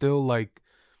to instill like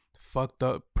fucked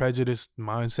up prejudiced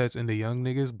mindsets into young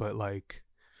niggas, but like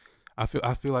I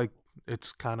feel like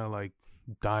it's kind of like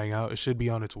dying out. It should be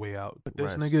on its way out. But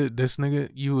this Rest.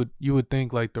 nigga, you would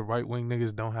think like the right wing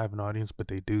niggas don't have an audience, but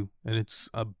they do, and it's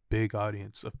a big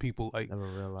audience of people like Never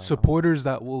realized. supporters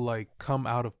that will like come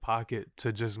out of pocket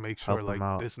to just make sure Help him like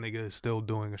out. this nigga is still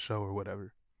doing a show or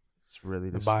whatever. It's really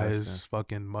To buy disgusting. his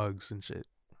fucking mugs and shit.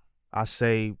 I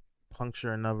say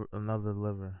puncture another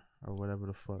liver or whatever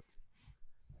the fuck.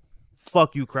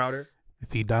 Fuck you, Crowder.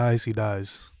 If he dies, he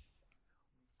dies.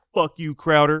 Fuck you,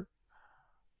 Crowder.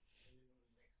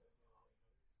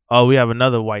 Oh, we have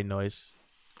another white noise.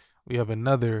 We have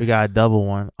another. We got a double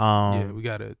one. Yeah, we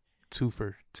got a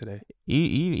twofer today.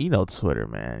 You know Twitter,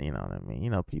 man. You know what I mean. You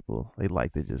know people. They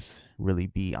like to just really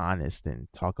be honest and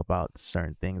talk about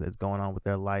certain things that's going on with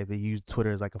their life. They use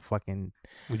Twitter as like a fucking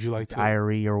Would you like to?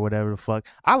 diary or whatever the fuck.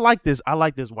 I like this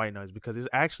white noise because it's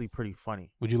actually pretty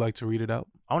funny. Would you like to read it out?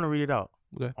 I want to read it out.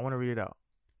 Okay. I want to read it out.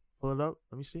 Pull it up.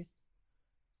 Let me see.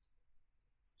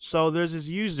 So there's this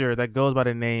user that goes by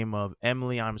the name of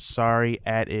Emily. I'm sorry.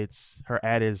 Her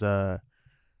ad is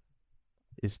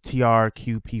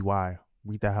TRQPY.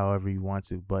 Read that however you want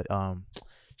to. But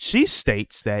she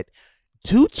states that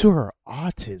due to her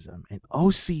autism and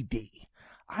OCD,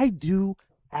 I do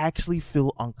actually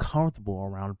feel uncomfortable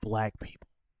around black people.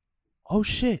 Oh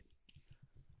shit.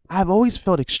 I've always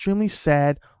felt extremely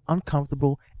sad,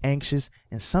 uncomfortable, anxious,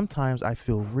 and sometimes I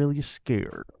feel really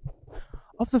scared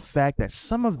of the fact that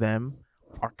some of them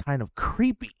are kind of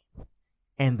creepy.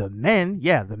 And the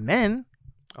men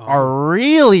are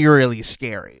really, really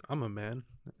scary. I'm a man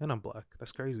and I'm black.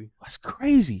 That's crazy. That's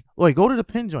crazy. Wait, go to the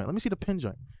pin joint. Let me see the pin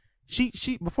joint. She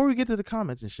before we get to the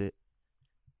comments and shit,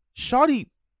 Shawty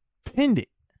pinned it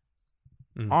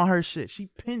on her shit. She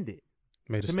pinned it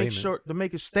Made a to statement. make sure to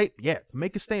make a statement. Yeah, to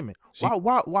make a statement. She- How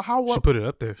She put it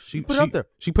up there. She put it up there.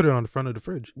 She put it on the front of the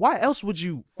fridge. Why else would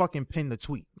you fucking pin the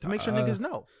tweet? To make sure Uh, niggas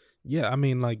know. Yeah, I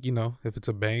mean, like, you know, if it's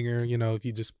a banger, you know, if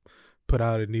you just put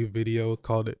out a new video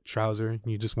called it Trouser and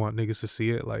you just want niggas to see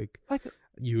it, like Like,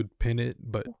 you would pin it.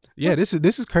 But yeah, this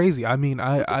is crazy. I mean,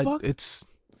 What the I fuck? it's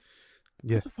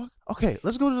yeah. what the fuck? Okay,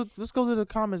 let's go to the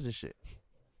comments and shit.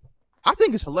 I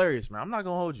think it's hilarious, man. I'm not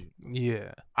gonna hold you.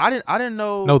 Yeah. I didn't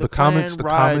know. No, the comments- plan the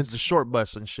rides comments- the short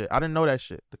bus and shit. I didn't know that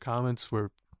shit. The comments were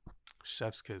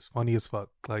chef's kiss, funny as fuck.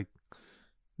 Like,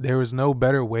 there was no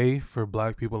better way for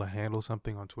black people to handle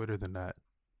something on Twitter than that.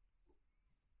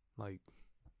 Like,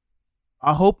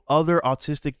 I hope other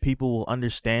autistic people will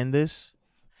understand this.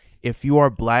 If you are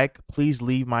black, please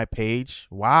leave my page.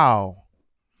 Wow.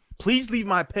 Please leave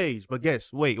my page. But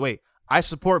guess, wait. I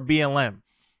support BLM.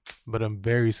 but I'm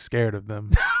very scared of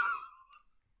them.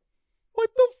 What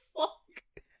the fuck?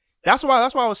 That's why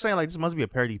I was saying like this must be a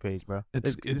parody page, bro.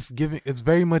 It's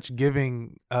very much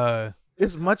giving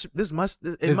It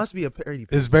must be a parody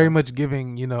page. it's very bro. much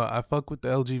giving, you know, I fuck with the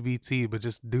LGBT, but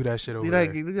just do that shit over Do there.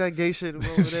 that gay shit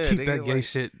over Just there. keep Nigga, that gay like-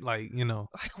 shit, like, you know.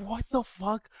 Like, what the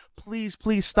fuck? Please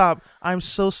stop. I'm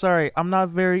so sorry. I'm not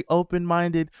very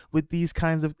open-minded with these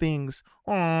kinds of things.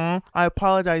 I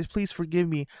apologize. Please forgive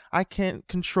me. I can't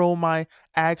control my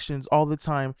actions all the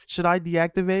time. Should I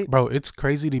deactivate? Bro, it's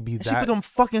crazy to be And she put that. them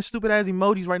fucking stupid-ass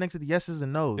emojis right next to the yeses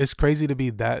and nos. It's crazy to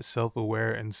be that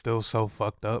self-aware and still so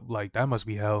fucked up. Like, that must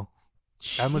be hell.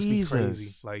 That must be crazy.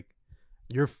 Jesus. Like,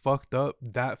 you're fucked up,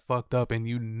 and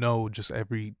you know just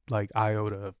every like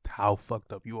iota of how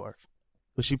fucked up you are.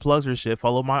 But she plugs her shit.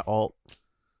 Follow my alt.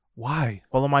 Why?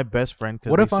 Follow my best friend.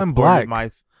 What if I'm supported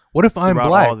black? What if I'm throughout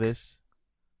black? All this.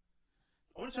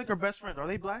 I want to check her best friends. Are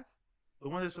they black? The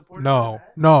ones that support. No.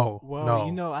 Well, no.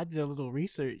 you know, I did a little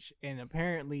research, and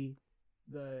apparently,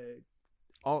 the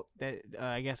alt that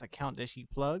I guess account that she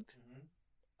plugged,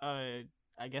 I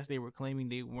guess they were claiming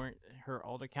they weren't her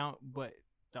alt account, but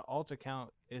the alt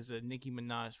account is a Nicki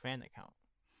Minaj fan account.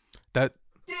 That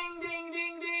Ding ding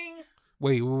ding ding.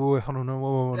 Wait, hold on,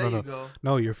 no, There you no. go.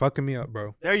 No, you're fucking me up,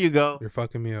 bro. There you go. You're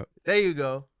fucking me up. There you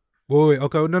go. Wait,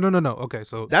 okay, no. Okay,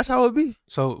 so That's how it be.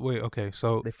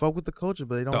 so They fuck with the culture,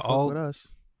 but they don't The fuck all- with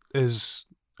us. is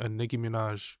a Nicki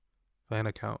Minaj fan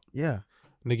account. Yeah.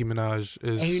 Nicki Minaj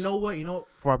is. And you know what?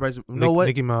 Before I press, you know what?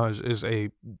 Nicki Minaj is a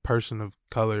person of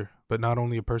color, but not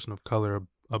only a person of color,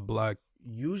 a black.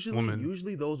 woman.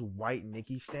 Usually those white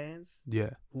Nicki stands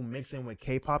Yeah. who mix in with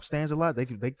K-pop stands a lot.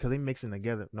 Because they mix in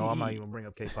together. No, I'm not even bring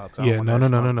up K-pop. Yeah. No. Don't do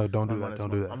I'm that. gonna Don't do I'ma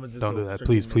that. just Don't go do that. straight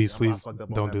Please, to please, Nicki. I'm please. not fucked up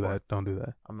on Don't do part. that. Don't do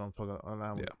that. I'm not fucking.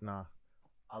 Yeah. Nah.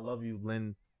 I love you,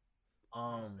 Lynn.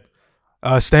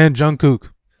 Stan Jungkook.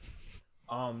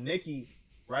 Nicki,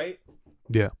 right?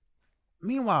 Yeah.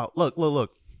 Meanwhile,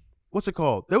 look. What's it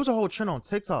called? There was a whole trend on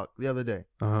TikTok the other day.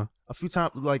 Uh-huh. A few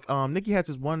times, like Nicki had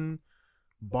this one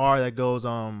bar that goes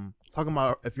talking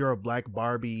about if you're a black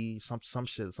Barbie, some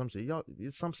shit, y'all,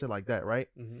 it's some shit like that, right?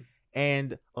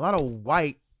 And a lot of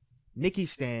white Nicki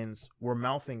stans were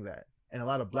mouthing that, and a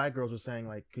lot of black girls were saying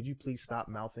like, "Could you please stop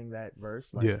mouthing that verse?"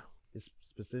 Like, Yeah. it's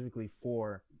specifically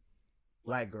for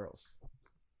black girls.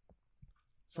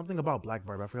 Something about Black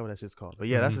Barbie, I forgot what that shit's called, but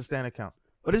yeah, that's a stan account.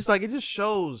 But it's like it just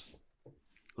shows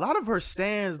a lot of her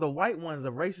stans, the white ones,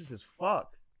 are racist as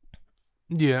fuck.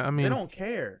 Yeah. I They mean, don't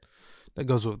care. that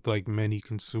goes with like many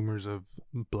consumers of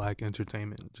black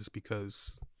entertainment, just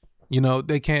because, you know,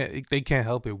 they can't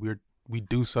help it. We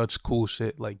do such cool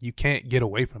shit. Like, you can't get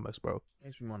away from us, bro.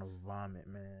 Makes me want to vomit,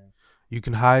 man. You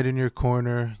can hide in your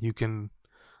corner. You can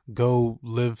go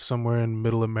live somewhere in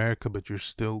middle America, but you're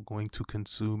still going to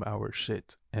consume our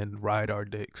shit and ride our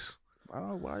dicks.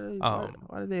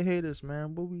 Why do they hate us,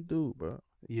 man? What we do, bro?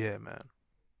 Yeah, man.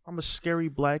 I'm a scary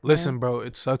black Listen, man. bro,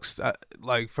 it sucks.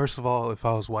 Like, first of all, if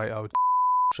I was white, I would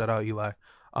shout out Eli.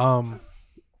 Nah,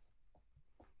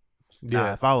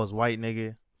 Yeah, if I was white,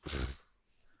 nigga,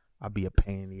 I'd be a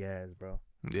pain in the ass, bro.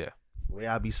 yeah. The way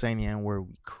I be saying the N-word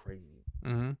would be crazy.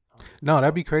 No,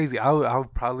 that'd be crazy. I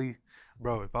would probably,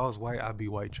 bro, if I was white, I'd be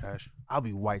white trash. I'll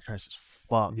be white trash as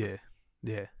fuck. Yeah,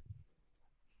 yeah.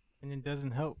 And it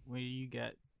doesn't help when you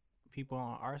got people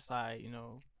on our side, you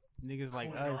know, niggas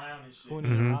like us fooling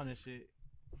Mhm. around and shit.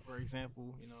 For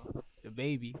example, you know, the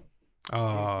baby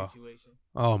situation.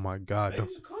 Oh my God!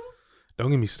 Don't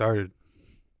get me started.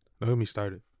 Don't get me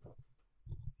started.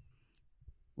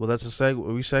 Well, that's a segue.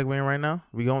 Are we segueing right now?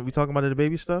 We talking about the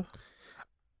baby stuff?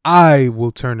 I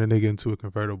will turn a nigga into a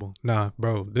convertible. Nah,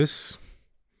 bro. This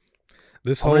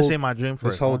I whole want to say my dream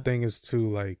first. this whole huh? thing is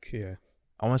too, like, yeah.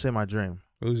 I want to say my dream.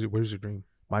 Where's your dream?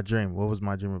 My dream. What was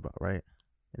my dream about, right?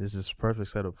 And this is perfect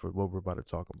setup for what we're about to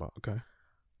talk about. Okay.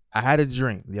 I had a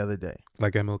dream the other day.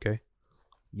 Like MLK.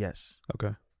 Yes.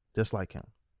 Okay. Just like him.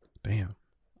 Damn.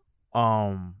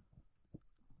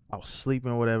 I was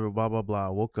sleeping, whatever, blah, blah, blah. I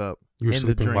woke up You were in the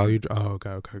sleeping dream. while you. Oh,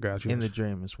 okay. Got you. In the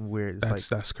dream. It's weird. It's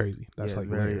that's crazy. That's yeah, like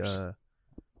very, layers.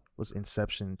 what's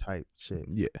Inception type shit.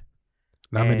 Yeah.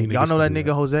 Not And many y'all niggas know that can do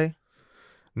nigga Jose?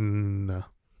 No.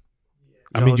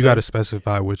 I know mean, you Jose? got to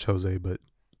specify which Jose, but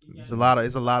It's a lot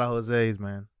of Jose's,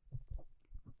 man.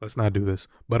 let's not do this.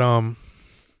 But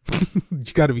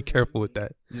you got to be careful with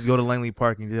that. You just go to Langley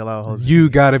Park and get a lot of Jose. You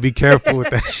got to be careful with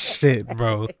that shit,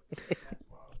 bro.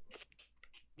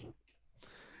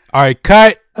 All right,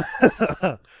 cut.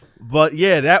 But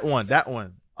yeah, that one.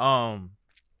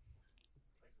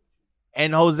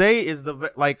 And Jose is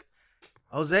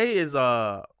Jose is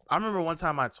I remember one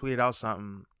time I tweeted out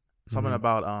something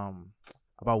Mhm.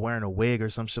 about wearing a wig or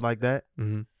some shit like that,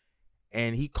 Mhm.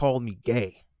 and he called me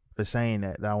gay for saying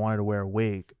that I wanted to wear a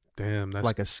wig, Damn, that's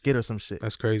like a skit or some shit.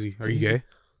 that's crazy. Are So you he's- gay?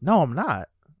 No, I'm not.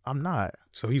 I'm not.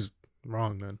 So he's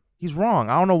wrong then. He's wrong.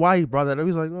 I don't know why he brought that up.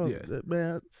 He's like, oh, Yeah.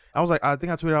 man. I was like, I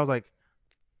think I tweeted, I was like,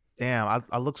 damn,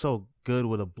 I look so good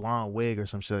with a blonde wig or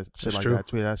some shit That's like true. that. I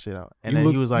tweeted that shit out. And You then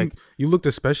look- he was like, you looked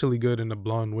especially good in the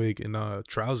blonde wig and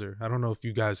trouser. I don't know if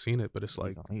you guys seen it, but it's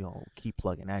like, he gonna keep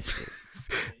plugging that shit.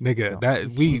 nigga, No,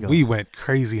 that he we went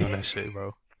crazy on that shit,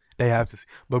 bro. They have to see.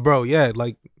 But bro, yeah,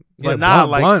 like, But yeah,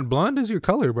 nah, blonde is your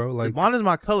color, bro. Like, blonde is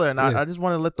my color, and Yeah. I just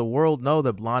want to let the world know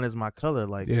that blonde is my color.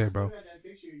 Like, yeah, bro.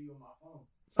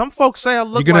 some folks say I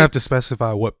look You're gonna like. have to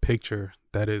specify what picture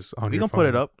that is on We your can phone. put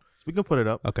it up. We can put it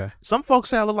up. Okay, Some folks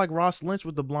say I look like Ross Lynch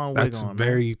with the blonde wig that's on.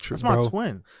 very true, That's my bro.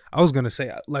 twin. I was gonna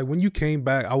say, like, when you came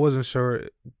back, I wasn't sure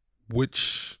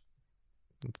which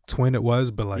twin it was,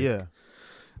 but like, Yeah,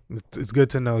 it's good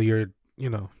to know you're, you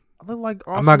know, I look like.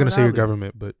 I'm not gonna say your Alley.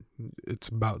 government, but it's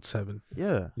about 7.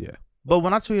 Yeah, Yeah. But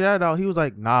when I tweeted that out, he was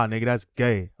like, "Nah, nigga, that's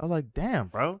gay." I was like, "Damn,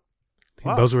 bro."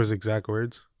 Fuck. Those were his exact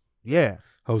words. Yeah,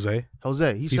 Jose.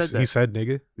 Jose. He said that. He said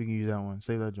nigga. We can use that one.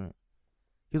 Save that joint.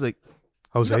 He's like,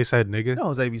 Jose know- said nigga. you know,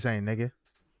 Jose be saying nigga.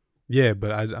 Yeah,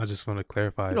 but I just want to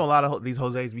clarify. You know, a lot of these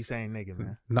Jose's be saying nigga,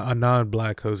 man. A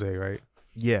non-black Jose, right?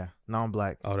 Yeah,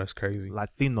 non-black, Oh, that's crazy.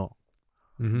 Latino.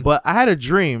 Mhm. But I had a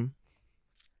dream.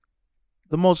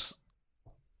 The most,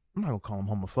 I'm not gonna call him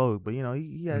homophobic, but you know,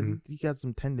 he got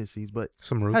some tendencies. But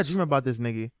Some I had a roots. dream about this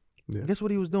nigga. Yeah. Guess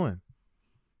what he was doing?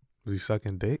 Was he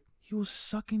sucking dick? He was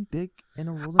sucking dick in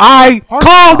a rolling. I parking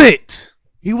called lot. it.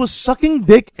 He was sucking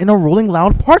dick in a Rolling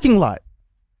Loud parking lot.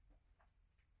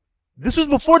 This was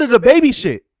before the baby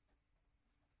shit.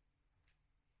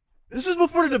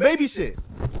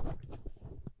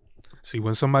 See,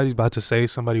 when somebody's about to say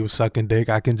somebody was sucking dick,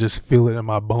 I can just feel it in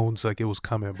my bones like it was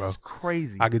coming, bro. That's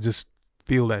crazy. I could just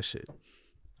feel that shit.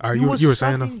 All right, He you was were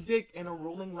saying sucking dick in a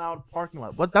Rolling Loud parking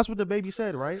lot. But that's what the baby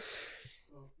said, right?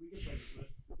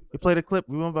 We played a clip.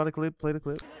 We went about a clip. Play the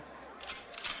clip.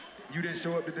 You didn't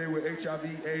show up today with HIV,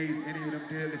 AIDS, any of them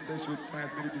deadly sexual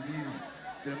transmitted diseases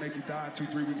that'll make you die in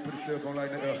 2-3 weeks. Put a cell phone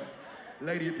light in the air.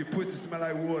 Lady, if your pussy smell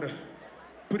like water,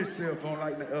 put a cell phone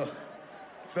light in the air.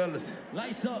 Fellas.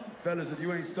 Lights up. Fellas, if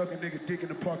you ain't sucking nigga dick in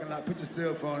the parking lot, put your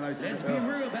cell phone lights in Let's the be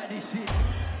air. real about this shit.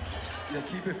 Yeah,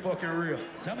 keep it fucking real.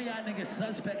 Some of y'all niggas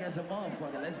suspect as a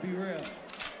motherfucker. Let's be real.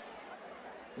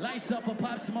 Lights up for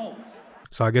Pop Smoke.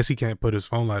 So I guess he can't put his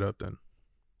phone light up then.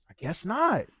 I guess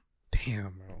not.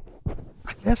 Damn, bro.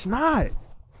 I guess not.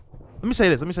 Let me say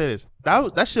this.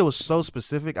 That shit was so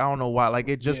specific. I don't know why. Like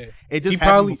it just He happened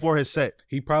probably- before his set.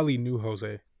 He probably knew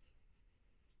Jose.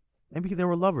 Maybe they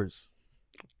were lovers.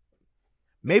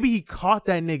 Maybe he caught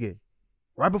that nigga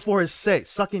right before his set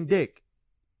sucking dick.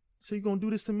 So you gonna do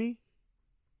this to me?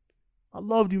 I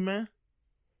loved you, man.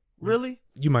 Really?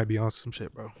 You might be on some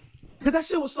shit, bro. Cause that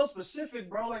shit was so specific,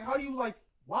 bro. Like, how do you like?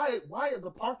 Why at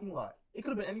the parking lot? It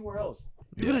could have been anywhere else.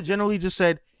 You could have generally just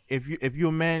said, if you're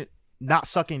a man not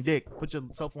sucking dick, put your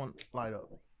cell phone light up.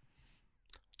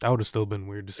 That would have still been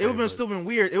weird to say. It would have but still been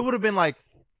weird. It would have been like,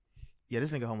 yeah,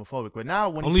 this nigga homophobic. But now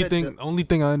when only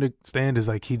thing I understand is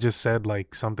like he just said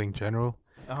like something general,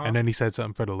 and then he said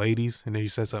something for the ladies, and then he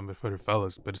said something for the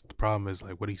fellas. But the problem is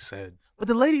like what he said. but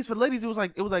for the ladies, it was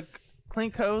like clean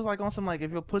cut. It was like on some like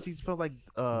if your pussy smells like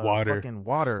Water. fucking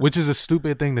water. Which is a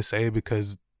stupid thing to say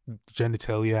because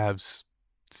genitalia have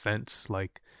scents.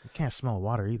 Like you can't smell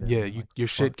water either. yeah, man. Like, your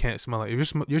fuck. shit can't smell like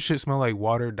if your shit smell like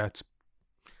water. That's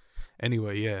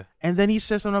anyway. Yeah, And then he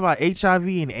said something about HIV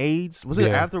and AIDS. Was it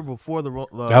Yeah. after or before the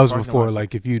that was parking before. lot?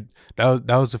 Like if you that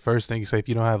was the first thing you say if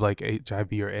you don't have like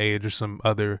HIV or AIDS or some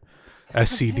other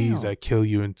STDs Damn. that kill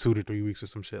you in 2 to 3 weeks or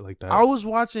some shit like that. I was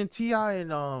watching T.I.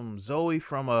 and Zoe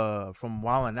from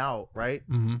Wildin' Out, right?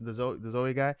 Mhm. The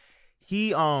Zoe guy.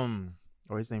 He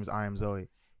or his name is I Am Zoe.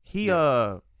 He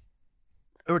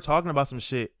they were talking about some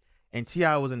shit, and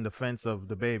T.I. was in defense of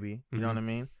the baby. You know what I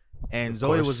mean? And Of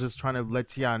Zoe course. was just trying to let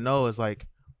T.I. know is like,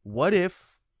 what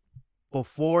if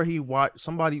before he watched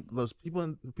those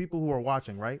people who are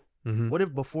watching, right? Mhm. What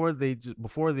if before they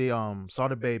saw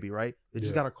the baby, right? They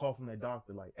just Yeah. got a call from their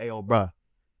doctor like, "Hey, yo, bruh,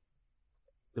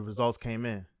 the results came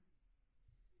in.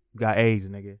 You got AIDS,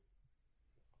 nigga."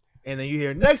 And then you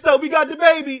hear, "Next up, we got the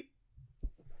baby."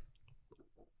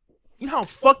 You know how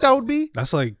fucked that would be?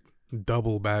 That's like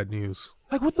double bad news.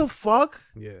 Like, what the fuck?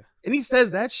 Yeah. And he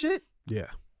says that shit?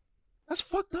 Yeah. That's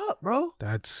fucked up, bro.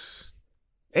 That's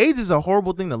AIDS is a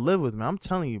horrible thing to live with, man. I'm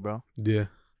telling you, bro. yeah.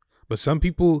 But some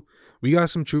people, we got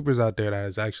some troopers out there that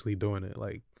is actually doing it.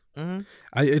 Like, Mm-hmm.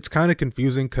 it's kind of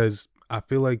confusing because I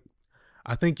feel like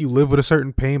I think you live with a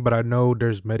certain pain, but I know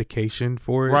there's medication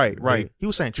for it. Right. Like, He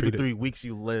was saying 2 to treat it. 3 weeks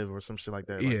you live or some shit like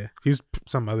that. Like, yeah. He's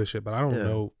some other shit, but I don't Yeah.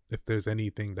 know if there's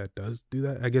anything that does do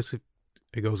that. I guess if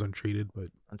it goes untreated, but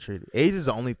untreated. AIDS is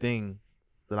the only thing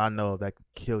that I know of that can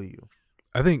kill you.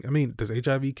 I mean, does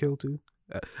HIV kill too?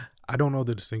 I don't know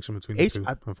the distinction between the two,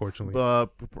 unfortunately.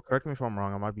 Correct me if I'm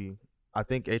wrong. I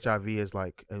think HIV is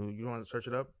like, you want to search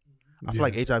it up? I feel Yeah.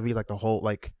 like HIV is like the whole,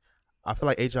 like, I feel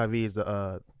like HIV is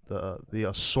the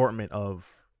assortment of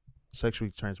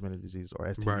sexually transmitted disease or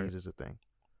STDs Right. is a thing.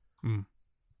 Mm.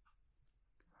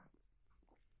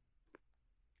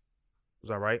 Is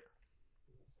that right?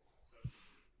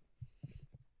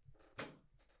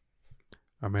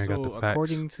 Our man got the So facts.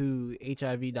 according to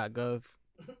HIV.gov,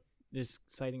 just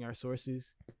citing our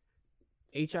sources,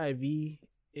 HIV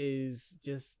is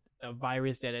just a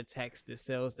virus that attacks the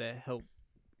cells that help.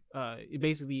 It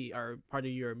basically are part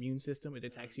of your immune system. It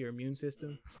attacks your immune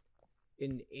system.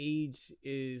 And AIDS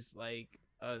is like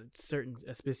a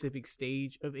specific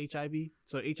stage of HIV.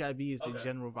 So HIV is the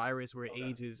general virus, where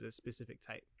AIDS is a specific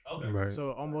type. Right.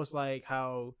 So almost like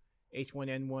how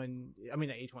H1N1, I mean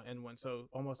not H1N1. So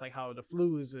almost like how the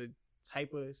flu is a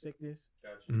type of sickness.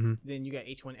 Mhm. Then you got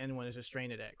H1N1 as a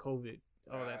strain of that, COVID,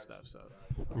 all that stuff. So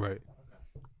Right.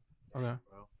 Okay.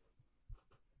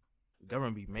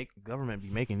 Government be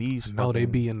making these. No, they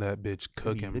fucking- be in that bitch they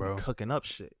cooking, be bro. cooking up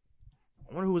shit.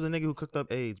 I wonder who was a nigga who cooked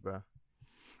up AIDS, bro.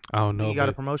 I don't Think know. he got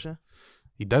a But promotion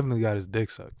he definitely got his dick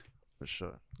sucked. for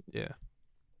sure. Yeah.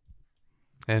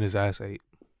 And his ass ate.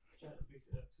 Trying to fix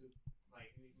it up too.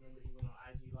 Like, remember he went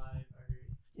on IG Live? I heard.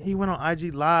 Yeah, he went on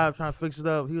IG Live trying to fix it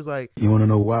up. He was like, You wanna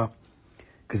know why?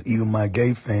 Cause even my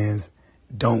gay fans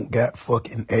don't got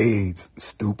fucking AIDS,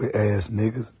 stupid ass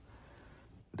niggas.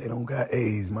 They don't got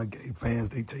AIDS. My gay fans,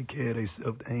 they take care of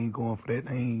themselves. They ain't going for that.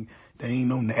 They ain't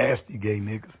no nasty gay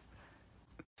niggas.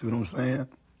 See what I'm saying?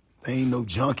 They ain't no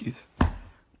junkies.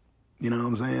 You know what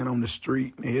I'm saying? On the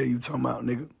street. The hell you talking about,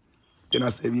 nigga? Then I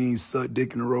said, if you ain't suck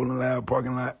dick in the Rolling Loud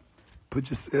parking lot, put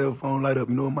your cell phone light up.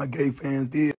 You know what my gay fans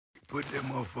did? Put that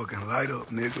motherfucking light up,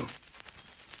 nigga.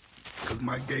 Cause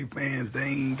my gay fans, they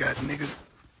ain't got niggas.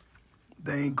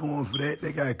 They ain't going for that.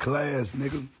 They got class,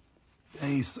 nigga. They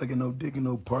ain't sucking no dick in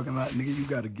no parking lot, nigga. You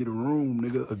gotta get a room,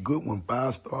 nigga. A good one,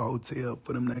 5-star hotel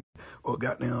for them niggas. Or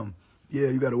goddamn, yeah,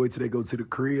 you gotta wait till they go to the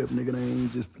crib, nigga. They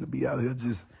ain't just finna be out here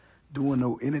just doing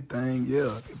no anything.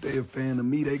 Yeah, if they a fan of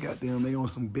me, they goddamn, they on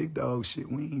some big dog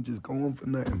shit. We ain't just going for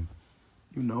nothing.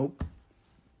 You know?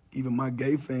 Even my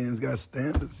gay fans got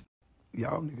standards.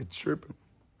 Y'all nigga tripping.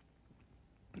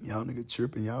 Y'all nigga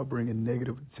tripping. Y'all bringing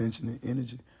negative attention and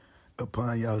energy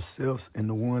upon yourselves. And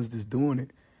the ones that's doing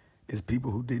it is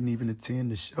people who didn't even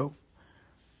attend the show.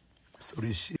 So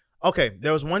this shit. okay,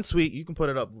 there was one tweet. You can pull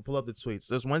up the tweets.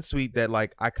 There's one tweet that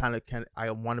like I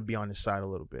want to be on his side a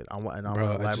little bit. I want to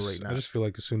Bro, elaborate now. I just feel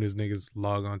like as soon as niggas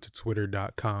log on to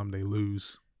twitter.com, they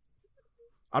lose.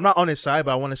 I'm not on his side,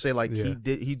 but I want to say like Yeah.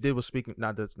 he did was speaking.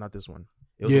 Not this one.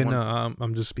 It was Yeah, the one, no,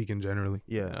 I'm just speaking generally.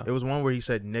 Yeah, it was one where he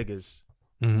said niggas,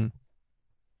 Mm-hmm.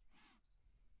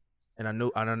 and I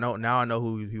know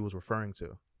who he was referring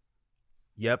to.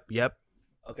 Yep.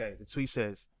 Okay, the tweet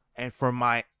says, and for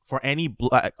any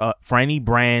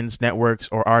brands, networks,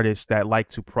 or artists that like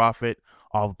to profit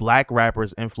off black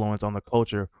rappers' influence on the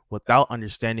culture without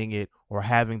understanding it or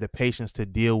having the patience to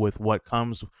deal with what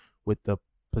comes with the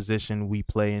position we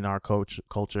play in our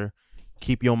culture,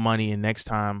 keep your money, and next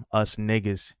time us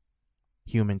niggas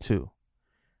human too.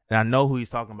 And I know who he's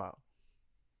talking about.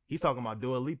 He's talking about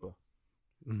Dua Lipa.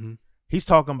 Mm-hmm. He's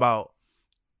talking about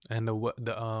And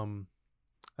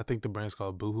I think the brand's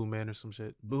called Boohoo Man or some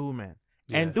shit. Boo Man.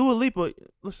 Yeah. And Dua Lipa,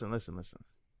 listen.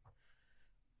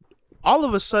 All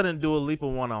of a sudden, Dua Lipa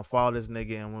want to unfollow this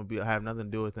nigga and want to have nothing to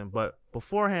do with him. But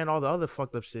beforehand, all the other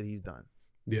fucked up shit he's done.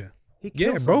 Yeah. He Yeah,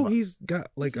 killed bro, somebody. he's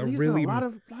got like He's a done really a lot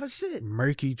of shit.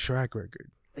 murky track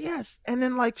record. Yes, and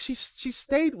then like she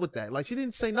stayed with that. Like she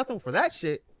didn't say nothing for that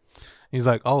shit. He's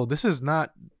like, oh, this is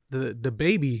not the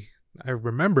baby I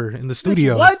remember in the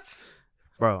studio. What?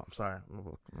 Bro, I'm sorry.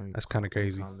 That's kind of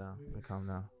crazy. Calm down. Let me calm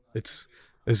down.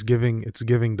 It's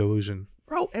giving delusion.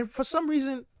 Bro, and for some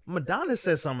reason, Madonna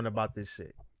said something about this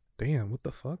shit. Damn, what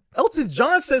the fuck? Elton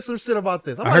John said some shit about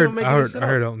this. I'm I not even making this shit I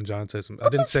heard up. Elton John said something.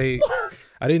 What the fuck?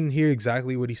 I didn't hear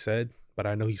exactly what he said, but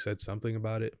I know he said something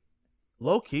about it.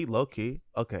 Low key.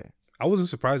 Okay. I wasn't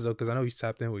surprised though, because I know he's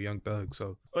tapped in with Young Thug.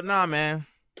 So But nah, man.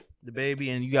 The baby,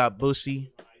 and you got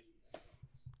Boosie.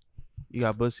 this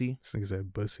nigga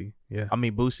said bussy. Yeah. I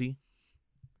mean Boosie.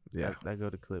 Yeah. That go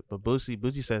to clip. But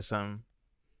Boosie said something.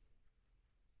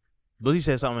 Boosie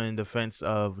said something in defense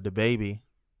of the baby.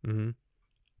 Mm-hmm.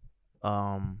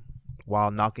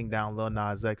 While knocking down Lil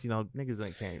Nas X, you know,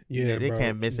 niggas can't. Yeah, they bro,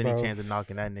 can't miss any bro. chance of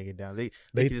knocking that nigga down. They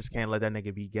They- just can't let that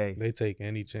nigga be gay. They take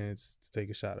any chance to take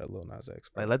a shot at Lil Nas X.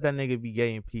 Bro. Like, let that nigga be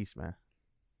gay in peace, man.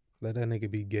 Let that nigga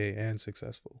be gay and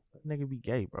successful. Let nigga be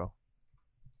gay, bro.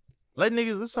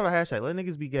 Let's start a hashtag. Let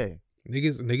niggas be gay.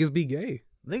 Niggas be gay.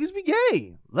 Niggas be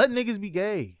gay. Let niggas be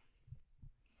gay.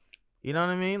 You know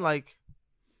what I mean? Like,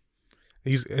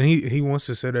 He wants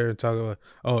to sit there and talk about,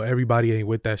 oh, everybody ain't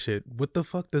with that shit. What the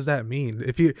fuck does that mean?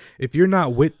 If you're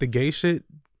not with the gay shit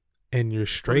and you're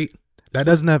straight, that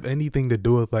doesn't have anything to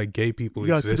do with like gay people you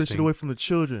gotta keep that shit existing. away from the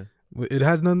children. It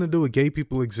has nothing to do with gay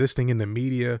people existing in the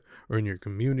media or in your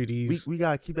communities. We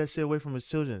gotta keep that shit away from his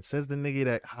children. Says the nigga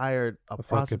that hired a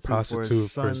fucking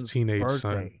prostitute for his teenage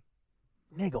birthday.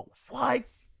 son. Nigga, what?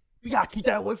 We gotta keep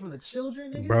that away from the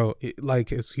children, nigga. Bro,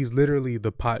 he's literally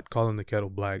the pot calling the kettle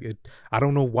black. I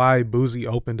don't know why Boozy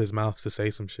opened his mouth to say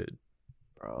some shit.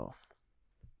 Bro,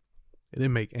 it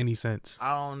didn't make any sense.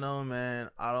 I don't know, man.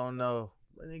 I don't know.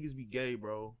 Let niggas be gay,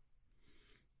 bro.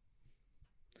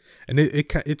 And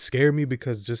it scared me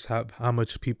because just how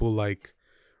much people like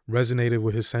resonated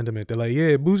with his sentiment. They're like,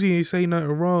 yeah, Boozy ain't say nothing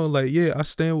wrong. Like, yeah, I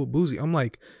stand with Boozy. I'm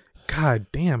like, God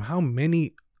damn, how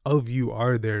many of you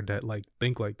are there that like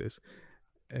think like this?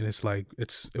 And it's like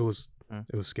it was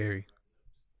It was scary.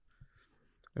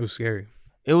 It was scary.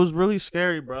 It was really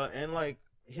scary, bro. And like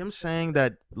him saying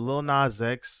that Lil Nas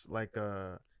X like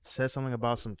said something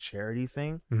about some charity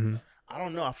thing. Mm-hmm. I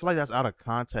don't know. I feel like that's out of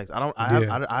context.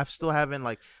 Yeah. I still haven't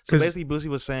like. So 'Cause- basically, Boosie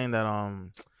was saying that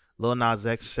Lil Nas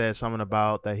X said something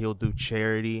about that he'll do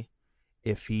charity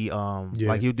if he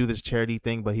like he'll do this charity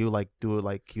thing, but he'll like do it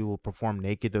like he will perform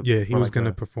naked. He was like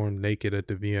gonna perform naked at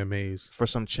the VMAs for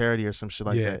some charity or some shit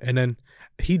like that. and then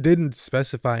he didn't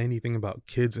specify anything about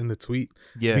kids in the tweet.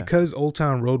 Yeah, because Old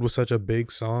Town Road was such a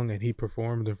big song and he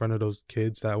performed in front of those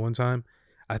kids that one time.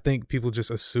 I think people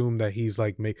just assume that he's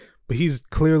like but he's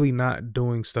clearly not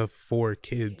doing stuff for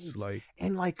kids. Like,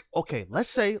 and like okay, let's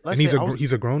say he's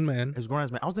a grown man. He's a grown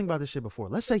ass man. I was thinking about this shit before.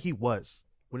 Let's say he was.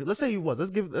 Let's say he was.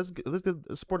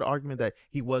 Let's support the argument that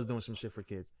he was doing some shit for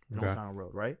kids in Old Town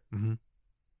Road, right? Mm-hmm.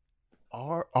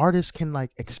 Our artists can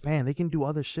like expand. They can do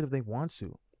other shit if they want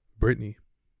to. Britney,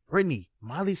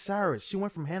 Miley Cyrus. She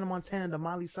went from Hannah Montana to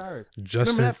Miley Cyrus.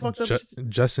 Justin, Remember that fucked up shit?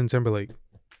 Justin Timberlake,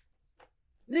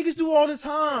 Niggas do it all the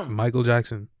time. Michael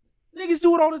Jackson. Niggas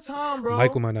do it all the time, bro.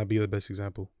 Michael might not be the best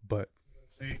example, but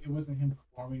so it wasn't him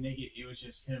performing naked. It was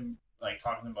just him like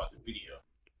talking about the video.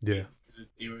 Yeah, because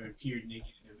they were appeared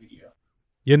naked in the video.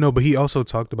 Yeah, no, but he also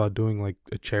talked about doing like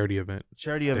a charity event.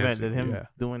 Dancing, that him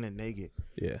doing it naked.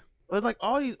 Yeah. But like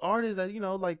all these artists that, you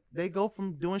know, like they go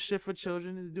from doing shit for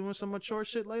children to doing some mature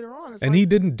shit later on. And he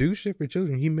didn't do shit for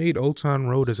children. He made Old Town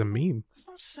Road as a meme. That's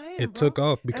what I'm saying. It took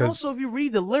off because. And also, if you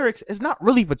read the lyrics, it's not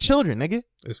really for children, nigga.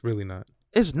 It's really not.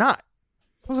 It's not.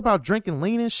 It was about drinking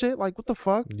lean and shit. Like, what the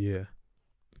fuck? Yeah.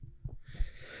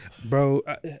 Bro,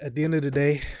 at the end of the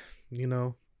day, you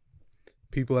know,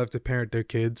 people have to parent their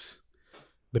kids.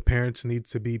 The parents need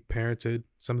to be parented.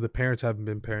 Some of the parents haven't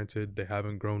been parented. They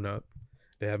haven't grown up.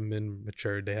 They haven't been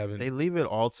matured. They leave it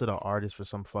all to the artist for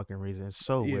some fucking reason. It's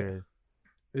so weird.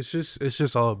 It's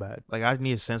just all bad. Like, I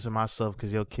need to censor myself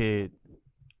because your kid,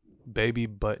 baby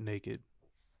butt naked.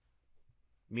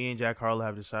 Me and Jack Harlow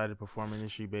have decided to perform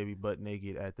industry baby butt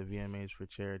naked at the VMAs for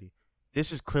charity.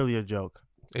 This is clearly a joke.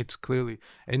 It's clearly,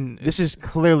 and this is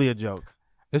clearly a joke.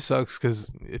 It sucks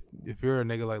because if you're a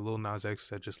nigga like Lil Nas X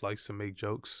that just likes to make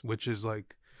jokes, which is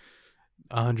like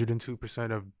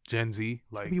 102% of Gen Z,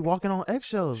 like be walking on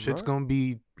eggshells. Shit's gonna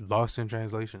be lost in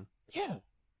translation. Yeah,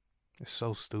 it's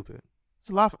so stupid. It's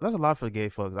a lot. That's a lot for gay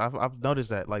folks. I've noticed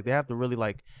that. Like they have to really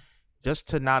like just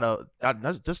to not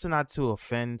to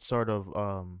offend sort of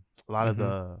a lot of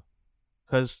the,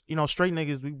 because you know straight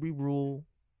niggas we rule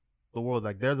the world.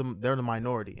 Like they're the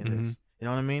minority in this. You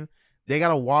know what I mean? They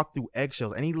gotta walk through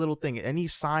eggshells. Any little thing, any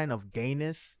sign of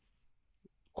gayness,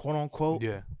 quote unquote.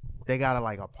 Yeah. They gotta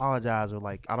like apologize or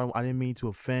like I didn't mean to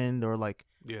offend or like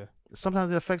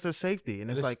sometimes it affects their safety and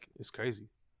it's like it's crazy.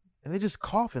 And they just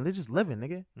coughing, they just living,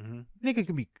 nigga.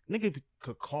 Nigga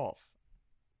could cough.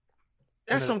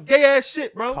 That's some gay ass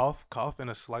shit, bro. Cough in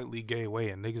a slightly gay way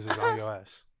and niggas is on your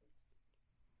ass.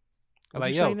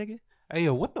 Like, yo, nigga? Hey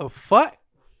yo, what the fuck?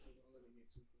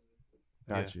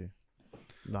 Got you.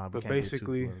 Nah, but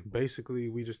basically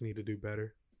we just need to do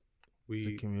better.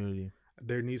 The community.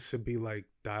 There needs to be like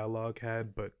dialogue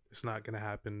had, but it's not gonna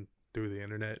happen through the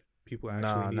internet. People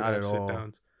actually need to have sit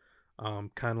downs.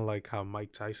 Kind of like how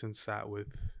Mike Tyson sat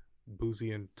with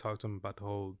Boosie and talked to him about the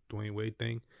whole Dwayne Wade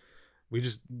thing. We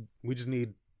just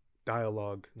need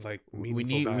dialogue. Like we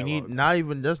need not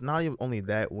even only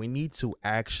that. We need to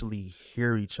actually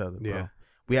hear each other, bro.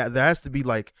 Yeah. There has to be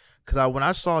like, because when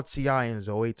I saw T.I. and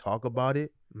Zoe talk about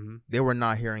it, they were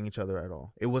not hearing each other at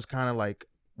all. It was kind of like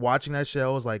watching that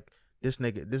show. I was like, this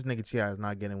nigga T.I. is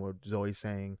not getting what Zoe's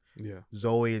saying. Yeah.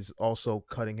 Zoe is also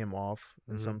cutting him off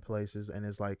in some places, and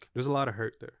it's like there's a lot of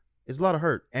hurt there. It's a lot of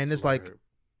hurt, and it's like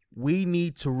we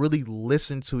need to really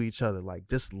listen to each other. Like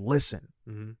just listen,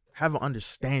 have an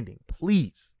understanding,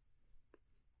 please.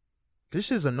 This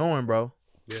shit's annoying, bro.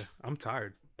 Yeah, I'm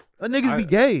tired. That niggas be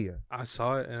gay. I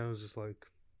saw it and I was just like,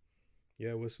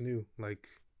 yeah, what's new? Like,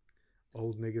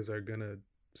 old niggas are gonna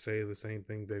say the same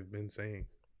things they've been saying,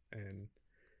 and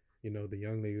you know the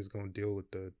young niggas gonna deal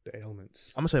with the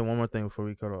ailments. I'm gonna say one more thing before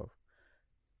we cut off.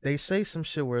 They say some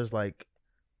shit where it's like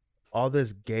all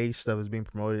this gay stuff is being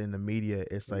promoted in the media.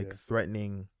 It's like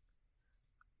threatening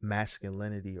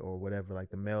masculinity or whatever,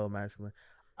 like the male masculine.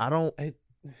 I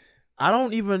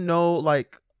don't even know.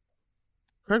 Like,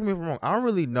 correct me if I'm wrong. I don't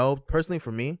really know personally.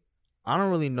 For me, I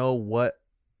don't really know what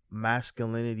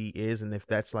masculinity is and if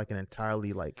that's like an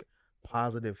entirely like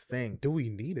positive thing. Do we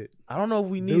need it? I don't know if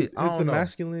we need it. Is the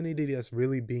masculinity that's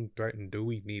really being threatened? Do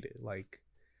we need it? Like,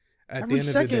 at the end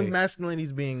second, of the day, masculinity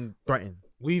is being threatened.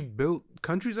 We've built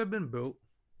countries have been built,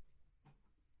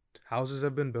 houses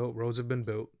have been built, roads have been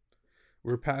built.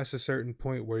 we're past a certain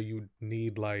point where you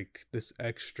need like this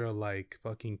extra like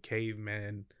fucking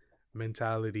caveman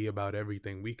mentality about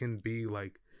everything. We can be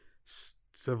like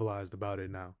civilized about it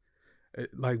now.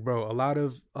 Like, bro, a lot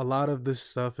of this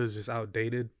stuff is just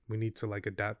outdated. We need to like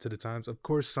adapt to the times. Of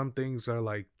course, some things are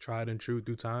like tried and true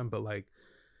through time, but like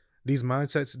these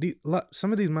mindsets,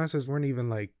 some of these mindsets weren't even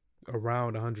like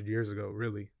around 100 years ago.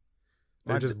 Really,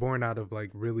 they're just born out of like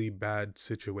really bad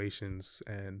situations,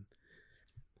 and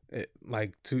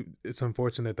it's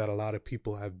unfortunate that a lot of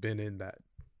people have been in that,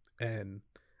 and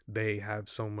they have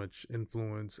so much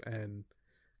influence and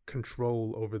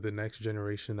control over the next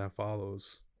generation that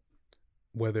follows.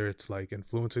 Whether it's like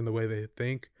influencing the way they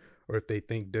think or if they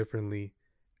think differently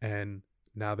and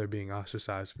now they're being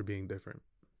ostracized for being different.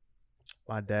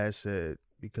 My dad said,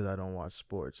 because I don't watch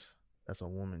sports, that's a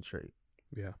woman trait.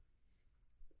 Yeah.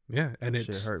 Yeah. And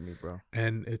it hurt me, bro.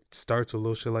 And it starts with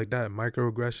little shit like that.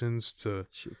 Microaggressions to,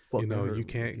 you know, you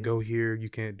can't go here. You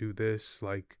can't do this.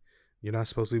 Like, you're not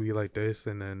supposed to be like this,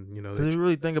 and then, you know. Because you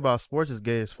really think about sports is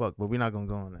gay as fuck, but we're not going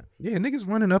to go on that. Yeah, niggas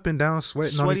running up and down,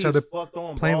 sweating on each other,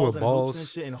 playing with balls. And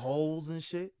shit, and holes and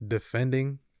shit.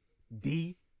 Defending.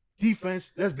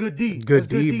 Defense. That's good D. Good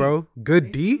D, bro.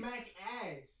 Good D?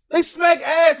 They smack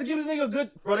ass to give the nigga a good.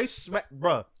 Bro, they smack.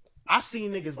 Bro, I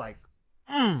seen niggas like,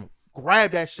 grab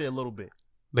that shit a little bit.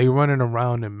 They running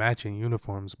around in matching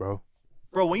uniforms, bro.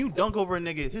 Bro, when you dunk over a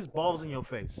nigga, his ball's in your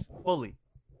face. Fully.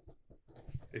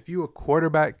 If you a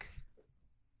quarterback,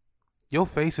 you're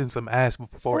facing some ass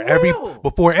before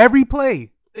every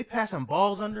play. They passing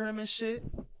balls under him and shit.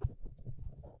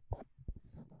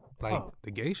 Like,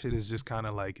 the gay shit is just kind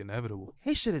of like inevitable.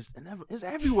 Gay shit is it's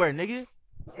everywhere, nigga.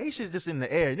 Gay shit is just in the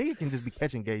air. Niggas can just be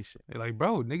catching gay shit. They're like,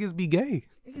 bro, niggas be gay.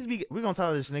 We're gonna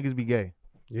title this "Niggas Be Gay."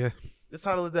 Yeah. Let's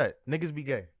title it that. Niggas be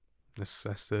gay.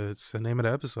 That's the name of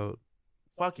the episode.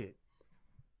 Fuck it.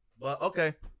 But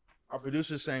okay. Our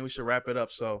producer's saying we should wrap it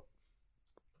up, so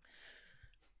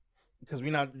because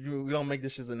we don't make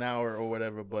this as an hour or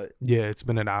whatever, but yeah, it's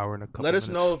been an hour and a couple. Let us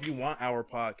minutes. know if you want our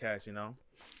podcast. You know,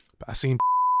 I seen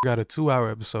got a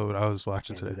 2-hour episode I was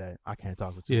watching today. That. I can't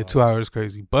talk for 2 hours. 2 hours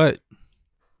crazy, but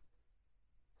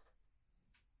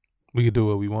we can do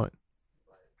what we want.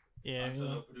 Yeah,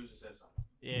 until the producer says something.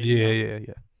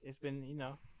 Yeah. It's been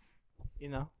yeah.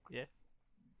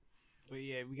 But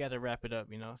yeah, we got to wrap it up.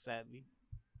 Sadly.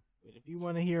 But if you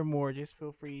want to hear more, just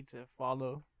feel free to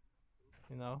follow,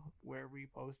 where we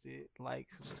post it,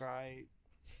 like, subscribe.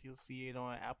 You'll see it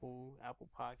on Apple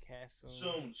Podcasts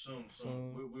soon.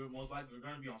 We're most likely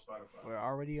going to be on Spotify. We're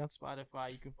already on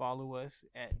Spotify. You can follow us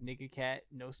at Nigga Cat,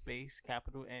 no space,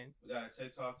 capital N. We got a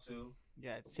TikTok too.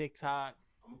 Yeah, TikTok.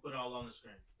 I'm gonna put it all on the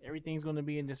screen. Everything's gonna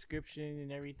be in the description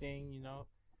and everything,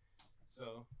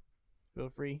 So feel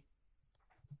free.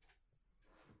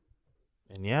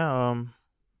 And yeah,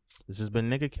 this has been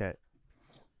Nigga Cat.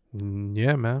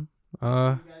 Yeah, man. You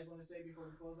guys want to say before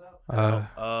we close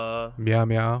out? Meow,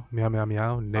 nigga.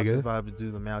 I was about to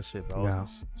do the meow shit, but I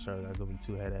wasn't sure that's gonna be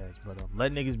too head ass. But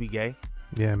let niggas be gay.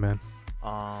 Yeah, man.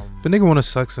 If a nigga want to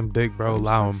suck some dick, bro,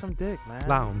 allow him. Some dick, man.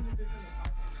 Allow him.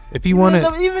 If you want it,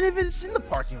 even if it's in the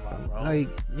parking lot, bro. Like,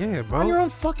 yeah, bro. Mind your own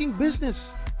fucking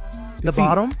business.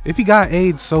 Bottom. If he got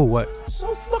AIDS, so what?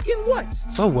 So fucking what?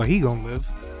 So what? He gonna live.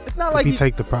 It's not like he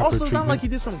take the proper also, treatment. It's not like he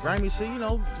did some grimy shit.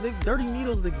 Dirty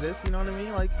needles exist. You know what I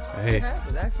mean? Like, hey, it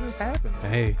happens. Accidents happen.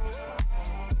 Hey,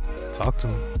 talk to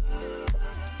him.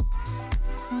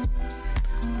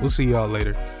 We'll see y'all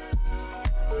later.